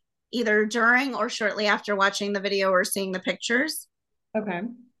all either during or shortly after watching the video or seeing the pictures. Okay.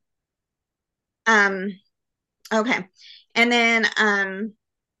 Um, okay. And then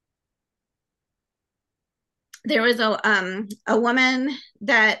there was a woman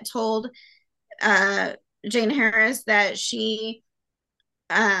that told uh, Jane Harris that she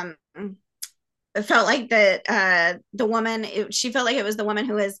um, felt like that she felt like it was the woman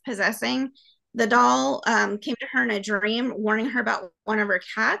who was possessing the doll, came to her in a dream warning her about one of her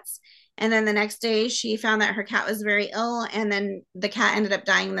cats, and then the next day she found that her cat was very ill, and then the cat ended up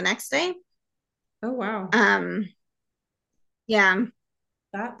dying the next day. Oh wow. um yeah.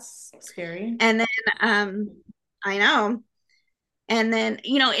 That's scary. And then I know. And then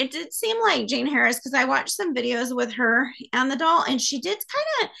it did seem like Jane Harris, because I watched some videos with her and the doll, and she did kind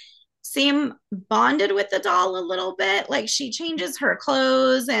of seem bonded with the doll a little bit. Like she changes her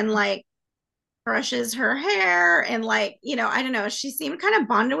clothes and like brushes her hair, and like, I don't know, she seemed kind of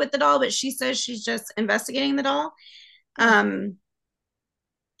bonded with the doll, but she says she's just investigating the doll. Huh. um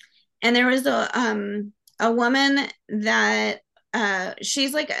and there was a woman that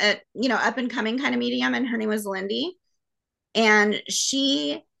she's like a up and coming kind of medium, and her name was Lindy, and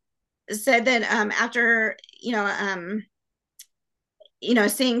she said that after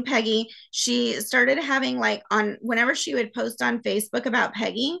seeing Peggy, she started having like on whenever she would post on Facebook about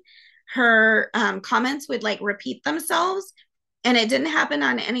Peggy, her comments would like repeat themselves. And it didn't happen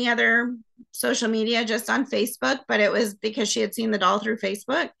on any other social media, just on Facebook, but it was because she had seen the doll through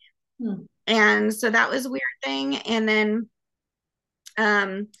Facebook. Hmm. And so that was a weird thing. And then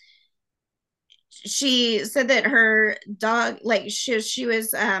um, she said that her dog, like she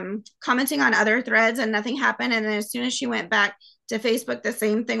was commenting on other threads and nothing happened. And then as soon as she went back to Facebook, the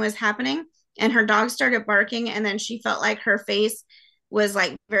same thing was happening. And her dog started barking. And then she felt like her face was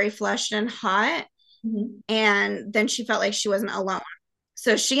like very flushed and hot. Mhm. And then she felt like she wasn't alone.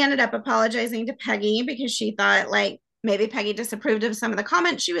 So she ended up apologizing to Peggy because she thought like maybe Peggy disapproved of some of the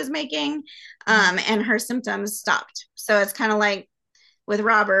comments she was making, Mhm. and her symptoms stopped. So it's kind of like with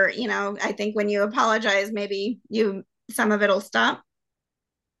Robert, I think when you apologize, maybe some of it'll stop.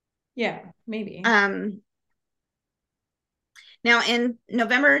 Yeah, maybe. Um, Now, in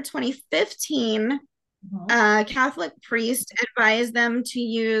November 2015, Mhm. a Catholic priest advised them to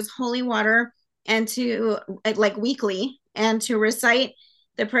use holy water and to like weekly and to recite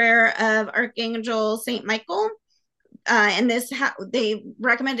the prayer of Archangel Saint Michael. And the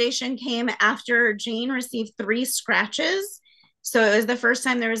recommendation came after Jane received 3 scratches. So it was the first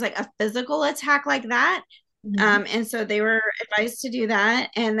time there was like a physical attack like that. Mhm. And so they were advised to do that.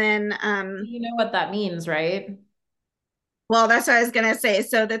 And then, You know what that means, right? well, that's what I was going to say.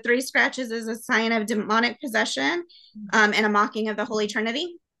 So the 3 scratches is a sign of demonic possession, and a mocking of the Holy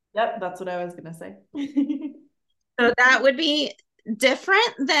Trinity. Yep, that's what I was gonna say. So that would be different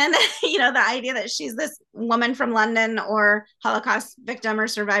than, the idea that she's this woman from London or Holocaust victim or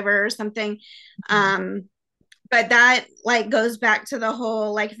survivor or something. Mhm. But that like goes back to the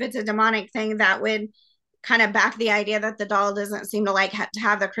whole, like, if it's a demonic thing, that would kind of back the idea that the doll doesn't seem to like to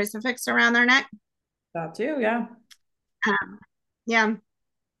have the crucifix around their neck. That too, yeah. Yeah.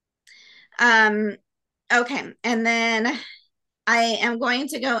 Um, okay. And then I am going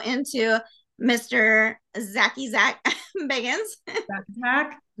to go into Mr. Zacky Zach Bagans. Zack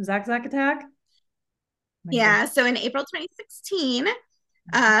Attack, Zack Attack. My goodness. Yeah. So in April 2016,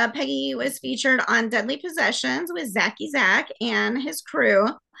 Peggy was featured on Deadly Possessions with Zacky Zach and his crew.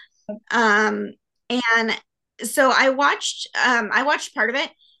 Um, and so I watched part of it,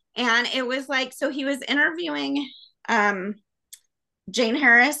 and it was like, so he was interviewing um Jane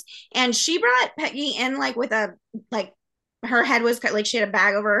Harris, and she brought Peggy in like with a like her head was cut, like she had a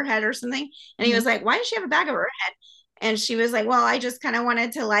bag over her head or something. And he Mhm. was like, "Why does she have a bag over her head?" And she was like, "Well, I just kind of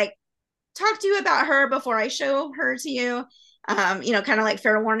wanted to like talk to you about her before I show her to you." Kind of like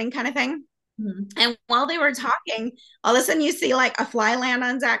fair warning kind of thing. Mhm. And while they were talking, all of a sudden you see like a fly land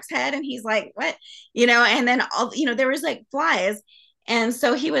on Zach's head, and he's like, "What?" And then there was like flies. And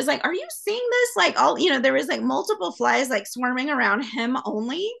so he was like, "Are you seeing this?" Like there was like multiple flies like swarming around him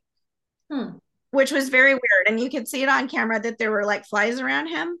only, Hmm. which was very weird. And you could see it on camera that there were like flies around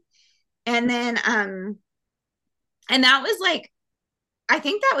him. And then and that was like, I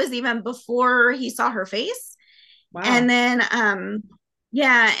think that was even before he saw her face. And Wow. then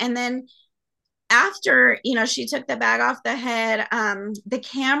yeah, and then after she took the bag off the head, the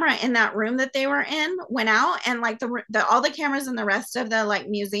camera in that room that they were in went out, and like the all the cameras in the rest of the like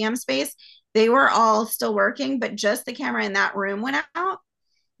museum space, they were all still working, but just the camera in that room went out.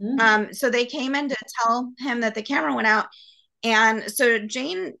 Mm. So they came in to tell him that the camera went out. And so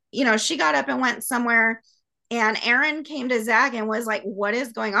Jane, she got up and went somewhere. And Aaron came to Zach and was like, "What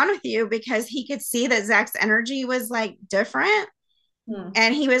is going on with you?" Because he could see that Zach's energy was like different. Hmm.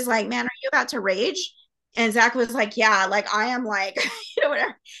 And he was like, "Man, are you about to rage?" And Zach was like, "Yeah, like I am like,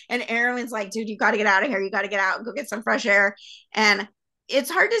 whatever." And Aaron was like, "Dude, you got to get out of here. You got to get out, go get some fresh air." And it's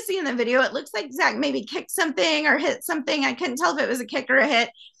hard to see in the video. It looks like Zach maybe kicked something or hit something. I couldn't tell if it was a kick or a hit.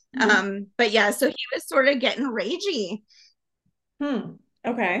 Mhm. But yeah, so he was sort of getting ragey. Hmm.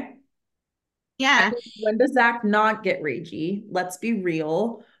 Okay. I Yeah. mean, when does Zach not get ragey? Let's be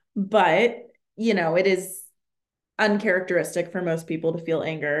real. But, it is uncharacteristic for most people to feel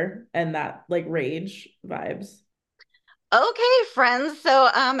anger and that like rage vibes. Okay, friends. So,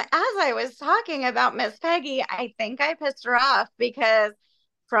 as I was talking about Miss Peggy, I think I pissed her off because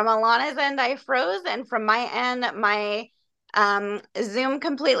from Alana's end, I froze, and from my end, my Zoom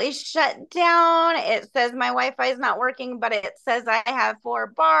completely shut down. It says my Wi-Fi is not working, but it says I have 4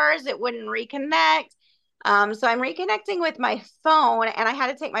 bars. It wouldn't reconnect. So I'm reconnecting with my phone, and I had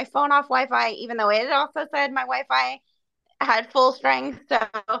to take my phone off Wi-Fi, even though it also said my Wi-Fi had full strength. So,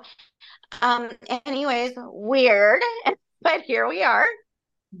 anyways, weird, but here we are.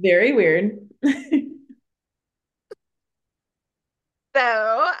 Very weird.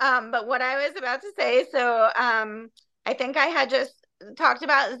 So, but what I was about to say, so I think I had just talked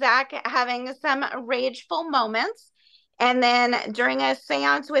about Zach having some rageful moments. And then during a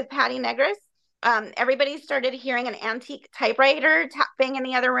seance with Patty Negris, everybody started hearing an antique typewriter tapping in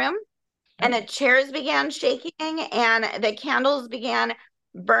the other room, and the Oh. chairs began shaking, and the candles began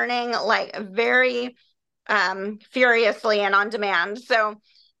burning like very furiously and on demand. So,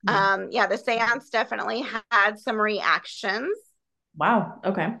 Hmm. yeah, the seance definitely had some reactions. Wow.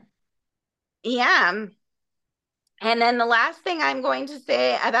 Okay. Yeah. And then the last thing I'm going to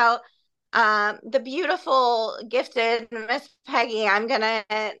say about the beautiful, gifted Miss Peggy, I'm going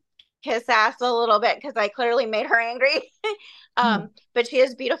to kiss ass a little bit because I clearly made her angry. Hmm. But she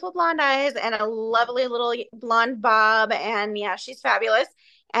has beautiful blonde eyes and a lovely little blonde bob. And yeah, she's fabulous.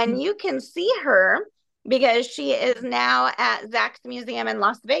 And you can see her because she is now at Zach's Museum in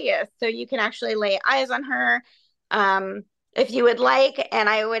Las Vegas. So you can actually lay eyes on her. Um, if you would like. And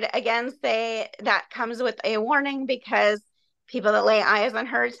I would again say that comes with a warning because people that lay eyes on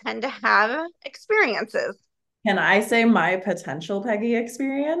her tend to have experiences. Can I say my potential Peggy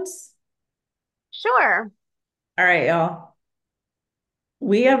experience? Sure. All right, y'all.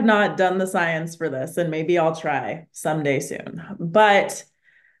 We have not done the science for this, and maybe I'll try someday soon. But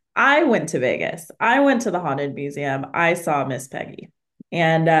I went to Vegas. I went to the Haunted Museum. I saw Miss Peggy.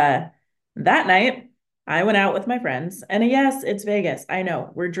 And that night, I went out with my friends. And yes, it's Vegas. I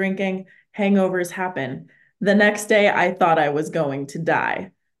know we're drinking, hangovers happen. The next day, I thought I was going to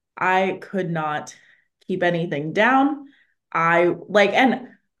die. I could not keep anything down. And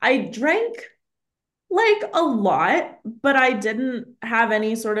I drank like a lot, but I didn't have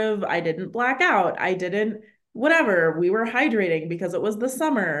any I didn't black out. I didn't, whatever. We were hydrating because it was the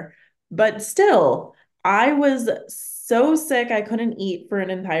summer, but still, I was so sick I couldn't eat for an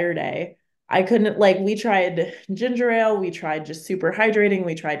entire day. I couldn't like we tried ginger ale, we tried just super hydrating,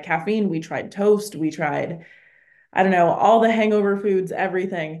 we tried caffeine, we tried toast, we tried I don't know, all the hangover foods,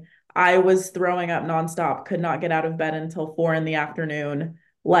 everything. I was throwing up nonstop, could not get out of bed until 4 in the afternoon,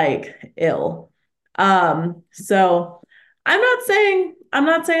 like ill. So I'm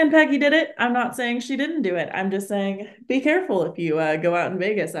not saying Peggy did it. I'm not saying she didn't do it. I'm just saying be careful if you go out in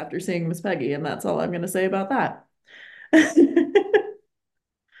Vegas after seeing Miss Peggy, and that's all I'm gonna say about that.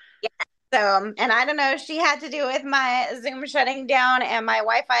 Yeah. So, and I don't know if she had to do with my Zoom shutting down and my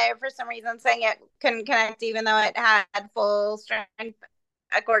Wi-Fi for some reason saying it couldn't connect, even though it had full strength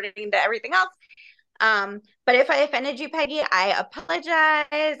according to everything else. But if I offended you, Peggy, I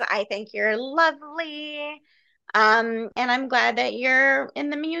apologize. I think you're lovely. And I'm glad that you're in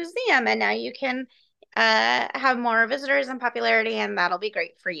the museum and now you can have more visitors and popularity, and that'll be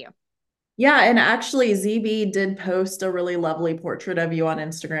great for you. Yeah, and actually, ZB did post a really lovely portrait of you on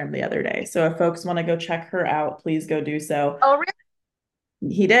Instagram the other day. So if folks want to go check her out, please go do so. Oh,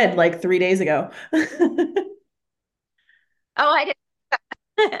 really? He did like 3 days ago. Oh, I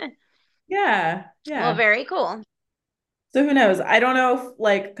did. Yeah, Well, yeah. very cool. So who knows? I don't know if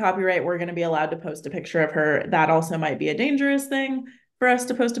like copyright, we're going to be allowed to post a picture of her. That also might be a dangerous thing for us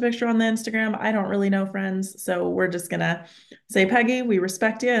to post a picture on the Instagram. I don't really know, friends. So we're just gonna say, Peggy, we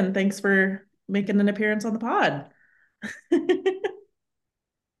respect you and thanks for making an appearance on the pod.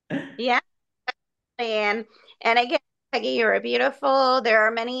 Yeah. And again, Peggy, you're beautiful. There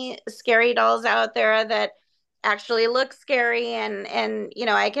are many scary dolls out there that actually look scary, and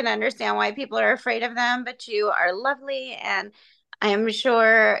I can understand why people are afraid of them, but you are lovely, and I'm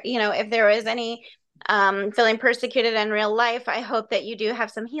sure, if there was any feeling persecuted in real life, I hope that you do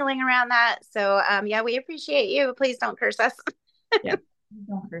have some healing around that. So yeah, we appreciate you. Please don't curse us. Yeah.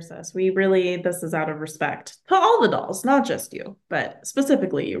 Don't curse us. We really, this is out of respect to all the dolls, not just you, but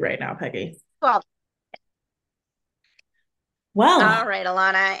specifically you right now, Peggy. Well, all Well, right,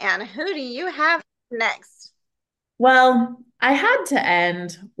 Alana, and who do you have next? I had to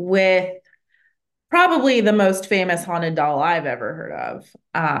end with probably the most famous haunted doll I've ever heard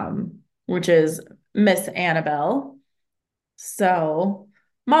of, which is Miss Annabelle. So,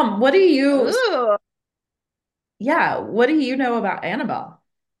 Mom, Ooh. yeah, what do you know about Annabelle?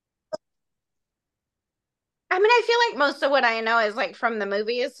 I mean, I feel like most of what I know is like from the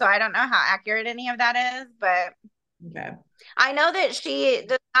movies, so I don't know how accurate any of that is, but Okay, I know that she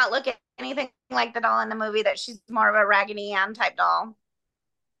does not look anything like the doll in the movie, that she's more of a Raggedy Ann type doll.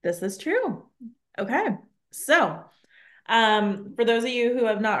 this is true. Okay, so for those of you who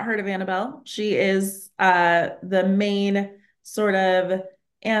have not heard of Annabelle, she is the main sort of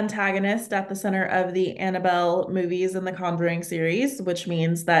antagonist at the center of the Annabelle movies and the Conjuring series, which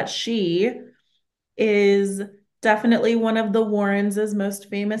means that she is definitely one of the Warrens' most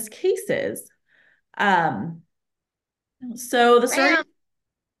famous cases. Um, so the story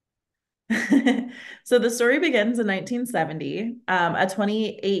Bam. so the story begins in 1970. A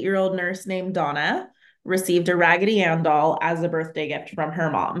 28-year-old nurse named Donna received a Raggedy Ann doll as a birthday gift from her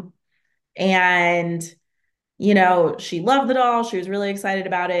mom. And, she loved the doll. She was really excited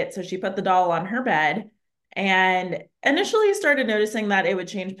about it. So she put the doll on her bed and initially started noticing that it would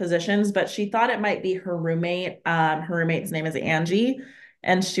change positions, but she thought it might be her roommate. Her roommate's name is Angie.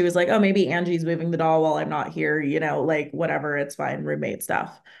 And she was like, oh, maybe Angie's moving the doll while I'm not here, like whatever, it's fine, roommate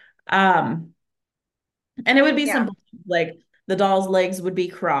stuff. Um, and it would be Yeah. simple, like the doll's legs would be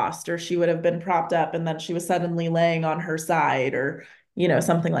crossed, or she would have been propped up and then she was suddenly laying on her side, or,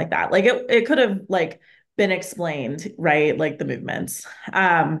 something like that. Like it could have like been explained, right? Like the movements.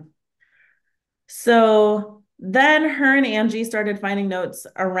 So then her and Angie started finding notes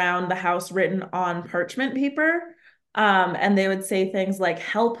around the house written on parchment paper. And they would say things like,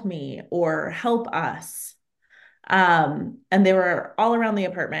 help me or help us. And they were all around the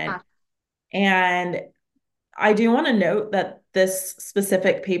apartment. And I do want to note that this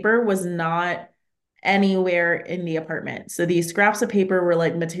specific paper was not anywhere in the apartment. So these scraps of paper were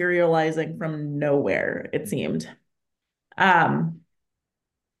like materializing from nowhere, it seemed. Um,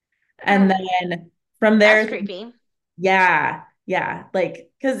 and Hmm. then from That's there, creepy. yeah, yeah,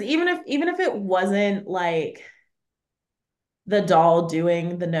 like because even if it wasn't like the doll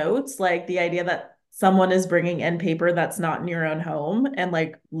doing the notes, like the idea that someone is bringing in paper that's not in your own home and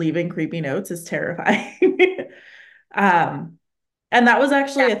like leaving creepy notes is terrifying. Um, And that was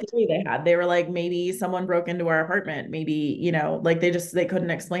actually Yeah. a theory they had. They were like, maybe someone broke into our apartment. Maybe, like they couldn't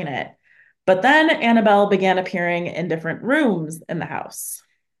explain it. But then Annabelle began appearing in different rooms in the house.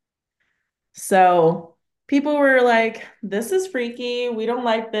 So people were like, this is freaky. We don't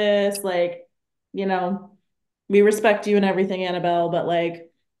like this. Like, you know, we respect you and everything, Annabelle, but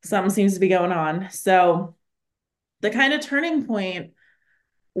like, something seems to be going on. So the kind of turning point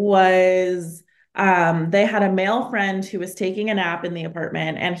was they had a male friend who was taking a nap in the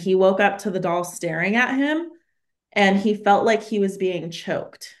apartment and he woke up to the doll staring at him and he felt like he was being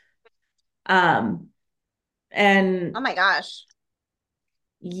choked. Um, and Oh my gosh.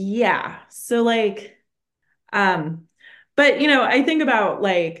 yeah, so like, um, but I think about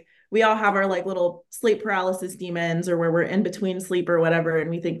like we all have our like little sleep paralysis demons or where we're in between sleep or whatever, and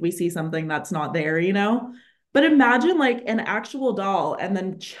we think we see something that's not there. But imagine like an actual doll and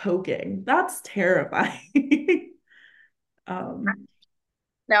then choking. That's terrifying. Um,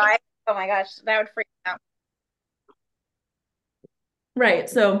 No, oh my gosh, that would freak me out. right.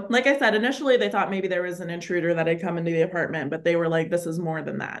 So, like I said, initially they thought maybe there was an intruder that had come into the apartment, but they were like, this is more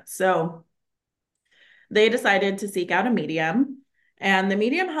than that. So they decided to seek out a medium, and the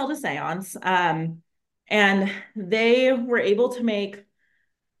medium held a seance. And they were able to make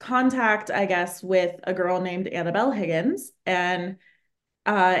contact, I guess, with a girl named Annabelle Higgins. And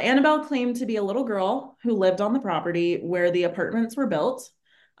Annabelle claimed to be a little girl who lived on the property where the apartments were built,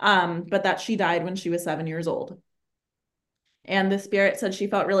 but that she died when she was 7 years old. And the spirit said she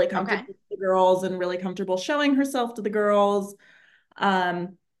felt really Okay. comfortable with the girls and really comfortable showing herself to the girls.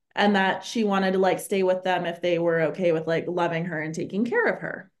 Um, and that she wanted to like stay with them if they were okay with like loving her and taking care of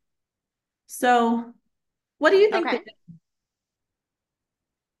her. So, what do you think they Okay. did?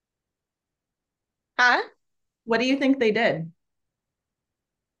 Huh? What do you think they did?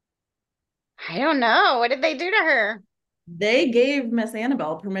 I don't know. What did they do to her? They gave Miss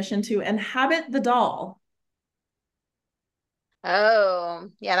Annabelle permission to inhabit the doll. Oh,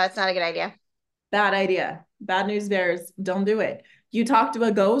 yeah, that's not a good idea. Bad idea. Bad news bears. Don't do it. You talk to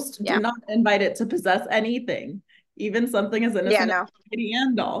a ghost, do Yeah. not invite it to possess anything, even something as Yeah, innocent as no. a kitty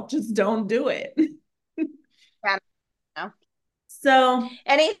and doll. Just don't do it. Yeah, no. So,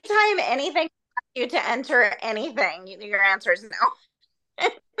 Anytime anything asks you to enter anything, your answer is no.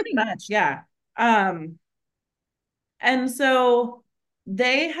 pretty much, yeah. Um, And so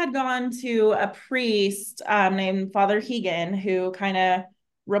they had gone to a priest named Father Hegan, who kind of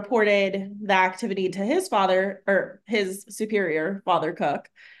reported the activity to his father or his superior, Father Cook.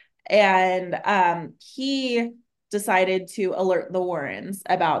 And he decided to alert the Warrens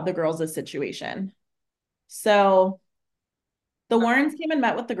about the girls' situation. So the Okay. Warrens came and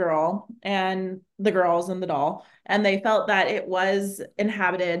met with the girl and the girls and the doll, and they felt that it was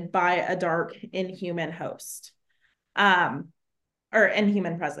inhabited by a dark, inhuman host. Um, or in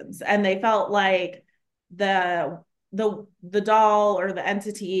human presence, and they felt like the doll or the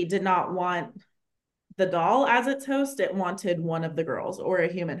entity did not want the doll as its host. It wanted one of the girls or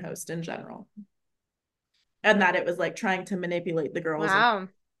a human host in general, and that it was like trying to manipulate the girls and Wow.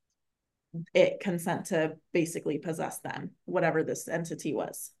 it consent to basically possess them, whatever this entity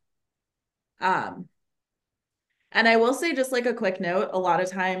was. um And I will say, just like a quick note, a lot of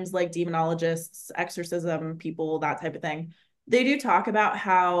times, like demonologists, exorcism people, that type of thing, they do talk about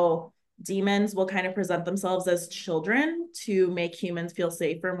how demons will kind of present themselves as children to make humans feel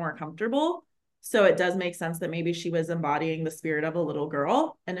safer, more comfortable. So it does make sense that maybe she was embodying the spirit of a little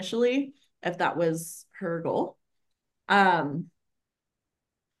girl initially, if that was her goal. Um,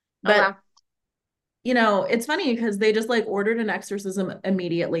 Oh, but wow. it's funny because they just like ordered an exorcism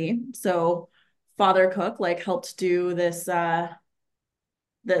immediately. So Father Cook like helped do this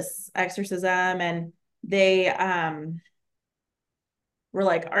exorcism, and they were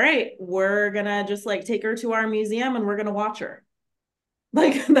like, all right, we're gonna just like take her to our museum and we're gonna watch her.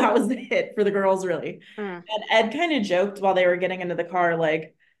 Like that was it for the girls, really. Mm. And Ed kind of joked while they were getting into the car,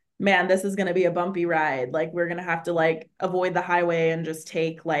 like, man, this is gonna be a bumpy ride. Like we're gonna have to like avoid the highway and just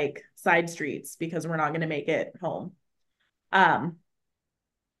take like side streets because we're not gonna make it home. um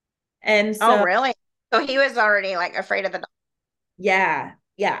and Oh, so really? So he was already like afraid of the dog. yeah,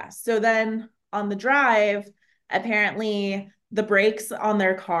 yeah. So then on the drive, apparently the brakes on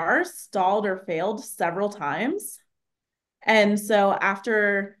their car stalled or failed several times. And so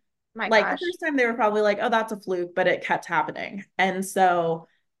after My like the gosh. first time they were probably like, oh, that's a fluke, but it kept happening. And so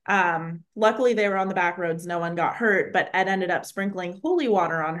luckily they were on the back roads, no one got hurt, but Ed ended up sprinkling holy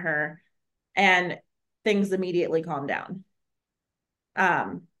water on her and things immediately calmed down.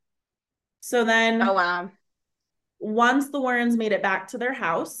 Um so Oh, then wow. once the Warrens made it back to their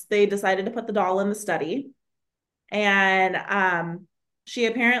house, they decided to put the doll in the study. And she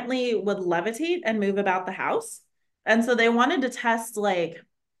apparently would levitate and move about the house. And so they wanted to test like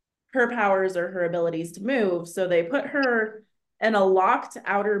her powers or her abilities to move. So they put her in a locked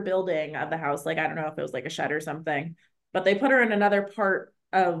outer building of the house. Like, I don't know if it was like a shed or something, but they put her in another part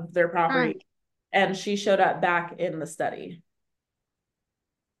of their Hmm. property and she showed up back in the study.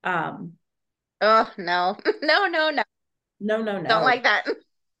 Um, Oh, no. No, no, no. no, no, Don't no, like that.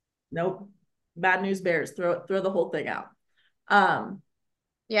 nope. Bad news bears. Throw the whole thing out. Um,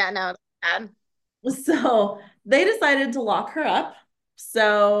 Yeah, no, bad. so they decided to lock her up.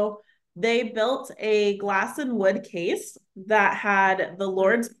 So they built a glass and wood case that had the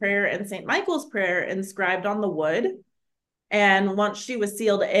Lord's Prayer and St. Michael's Prayer inscribed on the wood. And once she was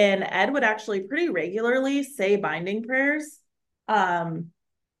sealed in, Ed would actually pretty regularly say binding prayers um,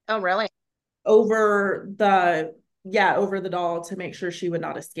 Oh, really? over over the doll to make sure she would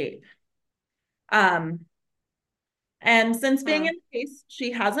not escape. Um, and since being Hmm. in the case,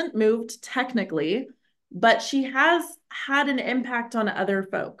 she hasn't moved technically, but she has had an impact on other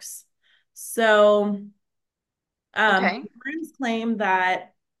folks. So, Okay. friends claim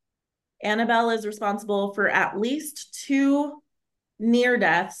that Annabelle is responsible for at least two near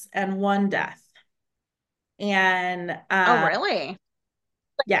deaths and one death. And Oh, really?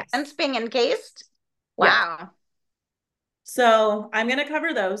 yes, Fence being encased? yes. Wow. So I'm going to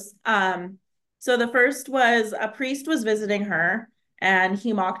cover those. So the first was a priest was visiting her and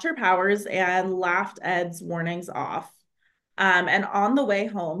he mocked her powers and laughed Ed's warnings off. And on the way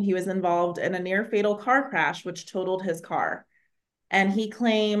home, he was involved in a near fatal car crash, which totaled his car. And he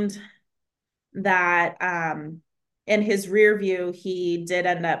claimed that in his rear view, he did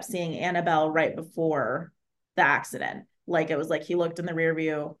end up seeing Annabelle right before the accident. Like it was like he looked in the rear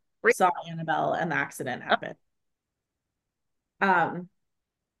view, saw Annabelle, and the accident happened. Um,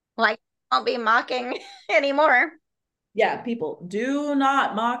 Like, I'll be mocking anymore. yeah, people do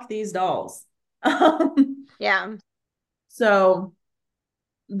not mock these dolls. Um, Yeah. so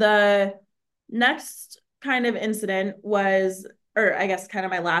the next kind of incident was, or I guess kind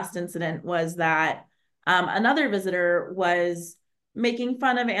of my last incident was that another visitor was making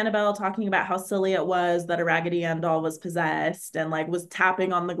fun of Annabelle, talking about how silly it was that a Raggedy Ann doll was possessed and like was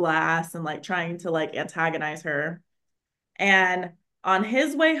tapping on the glass and like trying to like antagonize her. And on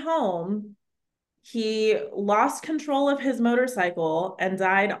his way home, he lost control of his motorcycle and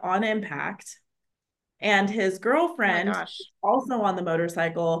died on impact. And his Oh my girlfriend, gosh. also on the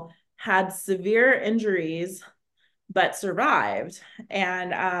motorcycle, had severe injuries but survived.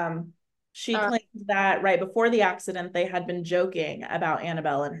 And she Uh, claimed that right before the accident, they had been joking about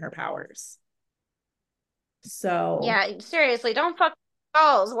Annabelle and her powers. So yeah, seriously, don't fuck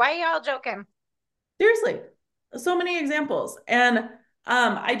dolls. Why y'all joking? seriously, so many examples. And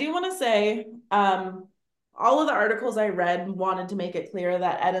I do want to say, all of the articles I read wanted to make it clear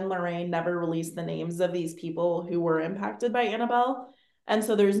that Ed and Lorraine never released the names of these people who were impacted by Annabelle. And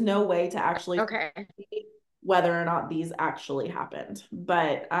so there's no way to actually Okay. see whether or not these actually happened.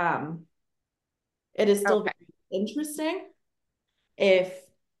 But it is still Okay. very interesting if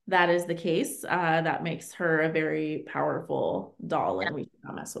that is the case. That makes her a very powerful doll, Yeah. and we should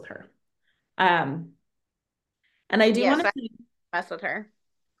not mess with her. Um, and I do want Yes, to I say, mess with her.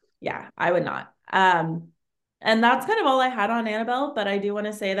 yeah, I would not. And that's kind of all I had on Annabelle, but I do want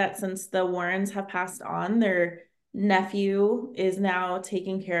to say that since the Warrens have passed on, their nephew is now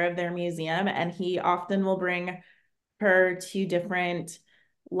taking care of their museum, and he often will bring her to different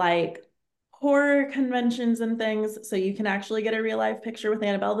like horror conventions and things. So you can actually get a real life picture with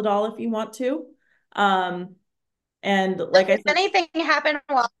Annabelle the doll if you want to. Um, and like I Did said, anything happen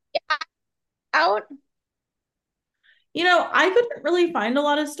while out? I couldn't really find a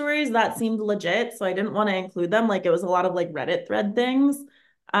lot of stories that seemed legit, so I didn't want to include them. Like it was a lot of like Reddit thread things.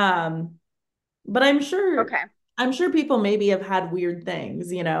 Um, but Okay. I'm sure people maybe have had weird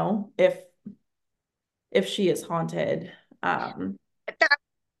things, if she is haunted. Um, That,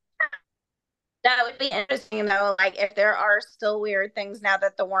 that would be interesting though, like if there are still weird things now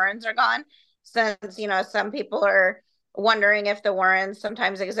that the Warrens are gone, since some people are wondering if the Warrens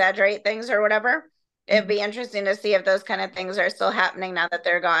sometimes exaggerate things or whatever. It'd be interesting to see if those kind of things are still happening now that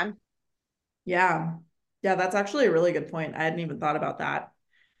they're gone. yeah. Yeah, that's actually a really good point. I hadn't even thought about that.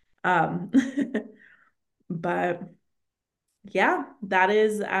 Um, but yeah, that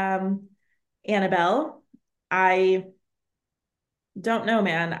is Annabelle. I don't know,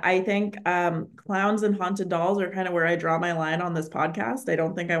 man. I think clowns and haunted dolls are kind of where I draw my line on this podcast. I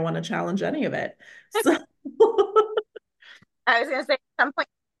don't think I want to challenge any of it. So, I was gonna say at some point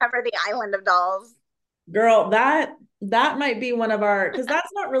cover the island of dolls. girl, that might be one of our because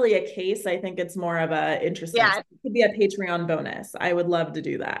that's not really a case. I think it's more of a interesting. Yeah, It could be a Patreon bonus. I would love to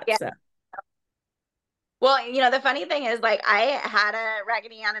do that. yeah. So, Well, the funny thing is, like, I had a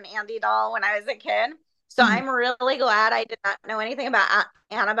Raggedy Ann and Andy doll when I was a kid. So mhm. I'm really glad I did not know anything about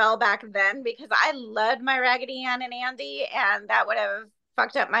Annabelle back then because I loved my Raggedy Ann and Andy, and that would have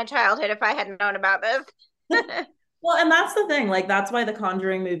fucked up my childhood if I hadn't known about this. Well, and that's the thing. Like, that's why the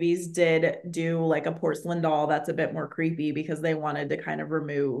Conjuring movies did do like a porcelain doll that's a bit more creepy because they wanted to kind of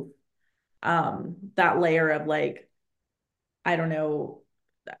remove that layer of like, I don't know,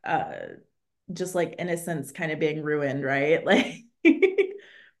 uh just like innocence kind of being ruined, right? Like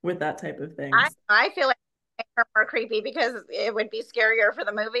with that type of things. I feel like they're more creepy because it would be scarier for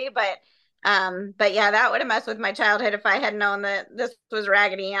the movie, but yeah, that would have messed with my childhood if I had known that this was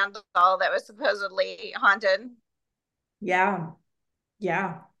Raggedy Ann doll that was supposedly haunted. Yeah.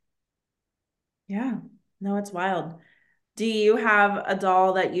 Yeah. Yeah. No, it's wild. Do you have a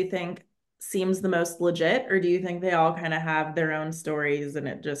doll that you think seems the most legit, or do you think they all kind of have their own stories and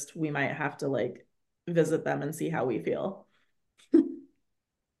it just we might have to like visit them and see how we feel?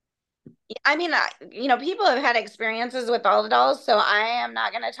 I mean, people have had experiences with all the dolls, so I am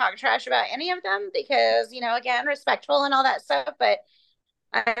not going to talk trash about any of them because, again, respectful and all that stuff. But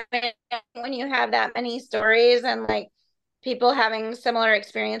I mean, when you have that many stories and like people having similar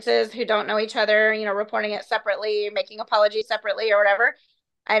experiences who don't know each other, reporting it separately, making apologies separately or whatever,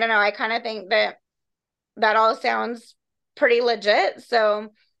 I don't know. I kind of think that that all sounds pretty legit. So,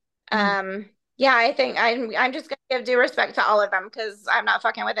 Mm. um, yeah, I think I'm just gonna give due respect to all of them because I'm not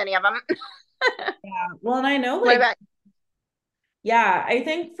fucking with any of them. Yeah. Well, and I know What like about yeah, I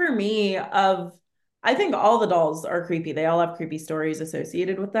think for me I think all the dolls are creepy. They all have creepy stories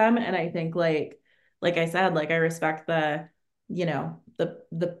associated with them. And I think like I said, like I respect the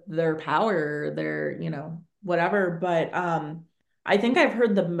their power, their, whatever. But I think I've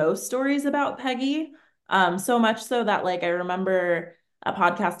heard the most stories about Peggy. So much so that like I remember a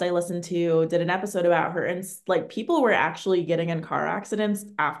podcast I listened to did an episode about her and like people were actually getting in car accidents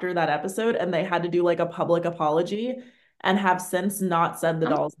after that episode and they had to do like a public apology and have since not said the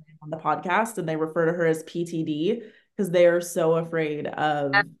them? doll's name on the podcast and they refer to her as PTD because they are so afraid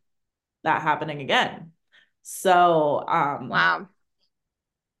of that happening again. So, Wow.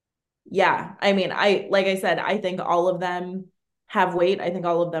 yeah, I mean, I like I said, I think all of them have weight. I think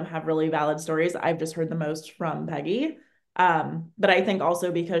all of them have really valid stories. I've just heard the most from Peggy. But I think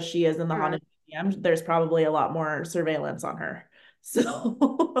also because she is in the Hmm. haunted museum, there's probably a lot more surveillance on her.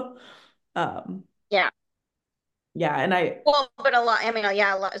 So, um, Yeah. yeah, and I Well, but a lot. I mean,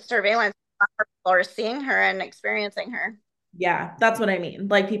 yeah, a lot of surveillance. A lot more people are seeing her and experiencing her. Yeah, that's what I mean.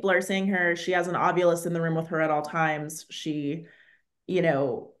 Like people are seeing her, she has an ovulus in the room with her at all times. She, you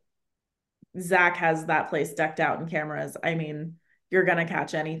know, Zach has that place decked out in cameras. I mean, you're gonna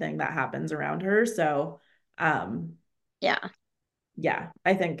catch anything that happens around her. So, um, Yeah. yeah,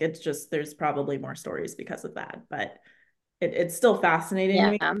 I think it's just there's probably more stories because of that, but it's still fascinating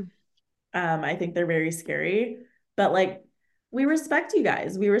to Yeah. me. I think they're very scary, but like we respect you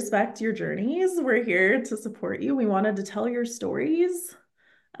guys. We respect your journeys. We're here to support you. We wanted to tell your stories.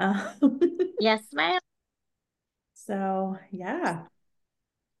 Um, Yes, ma'am. so yeah.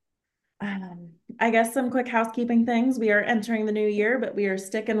 I guess some quick housekeeping things. We are entering the new year, but we are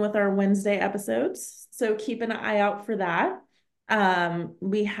sticking with our Wednesday episodes. So keep an eye out for that.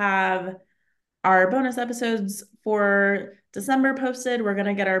 We have our bonus episodes for December posted. We're going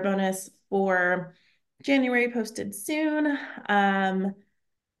to get our bonus for January posted soon.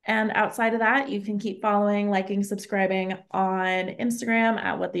 And outside of that, you can keep following, liking, subscribing on Instagram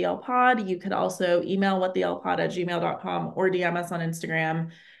at What the L Pod. You could also email whattheLpod@gmail.com or DM us on Instagram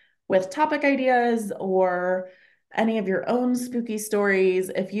with topic ideas or any of your own spooky stories.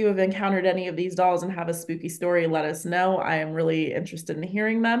 If you have encountered any of these dolls and have a spooky story, let us know. I am really interested in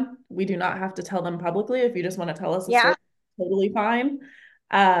hearing them. We do not have to tell them publicly. If you just want to tell us a story, Yeah. totally fine.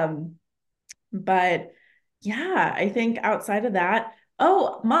 Um, but yeah, I think outside of that,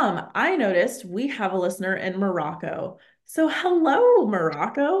 oh, Mom, I noticed we have a listener in Morocco. So hello,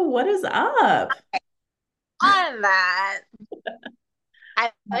 Morocco. What is up? On that,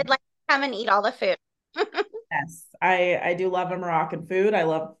 I would like to come and eat all the food. Yes, I do love a Moroccan food. I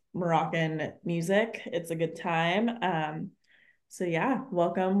love Moroccan music. It's a good time. So yeah,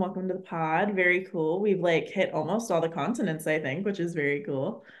 welcome to the pod. Very cool. We've like hit almost all the continents, I think, which is very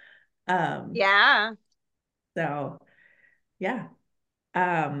cool. Um, Yeah. so yeah.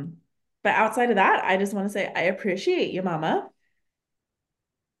 Um, but outside of that, I just want to say I appreciate you, Mama,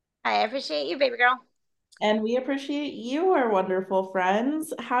 I appreciate you, baby girl. and we appreciate you, our wonderful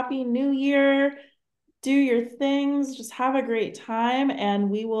friends. Happy New Year. Do your things, just have a great time, and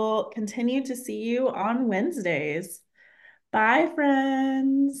we will continue to see you on Wednesdays. Bye,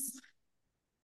 friends.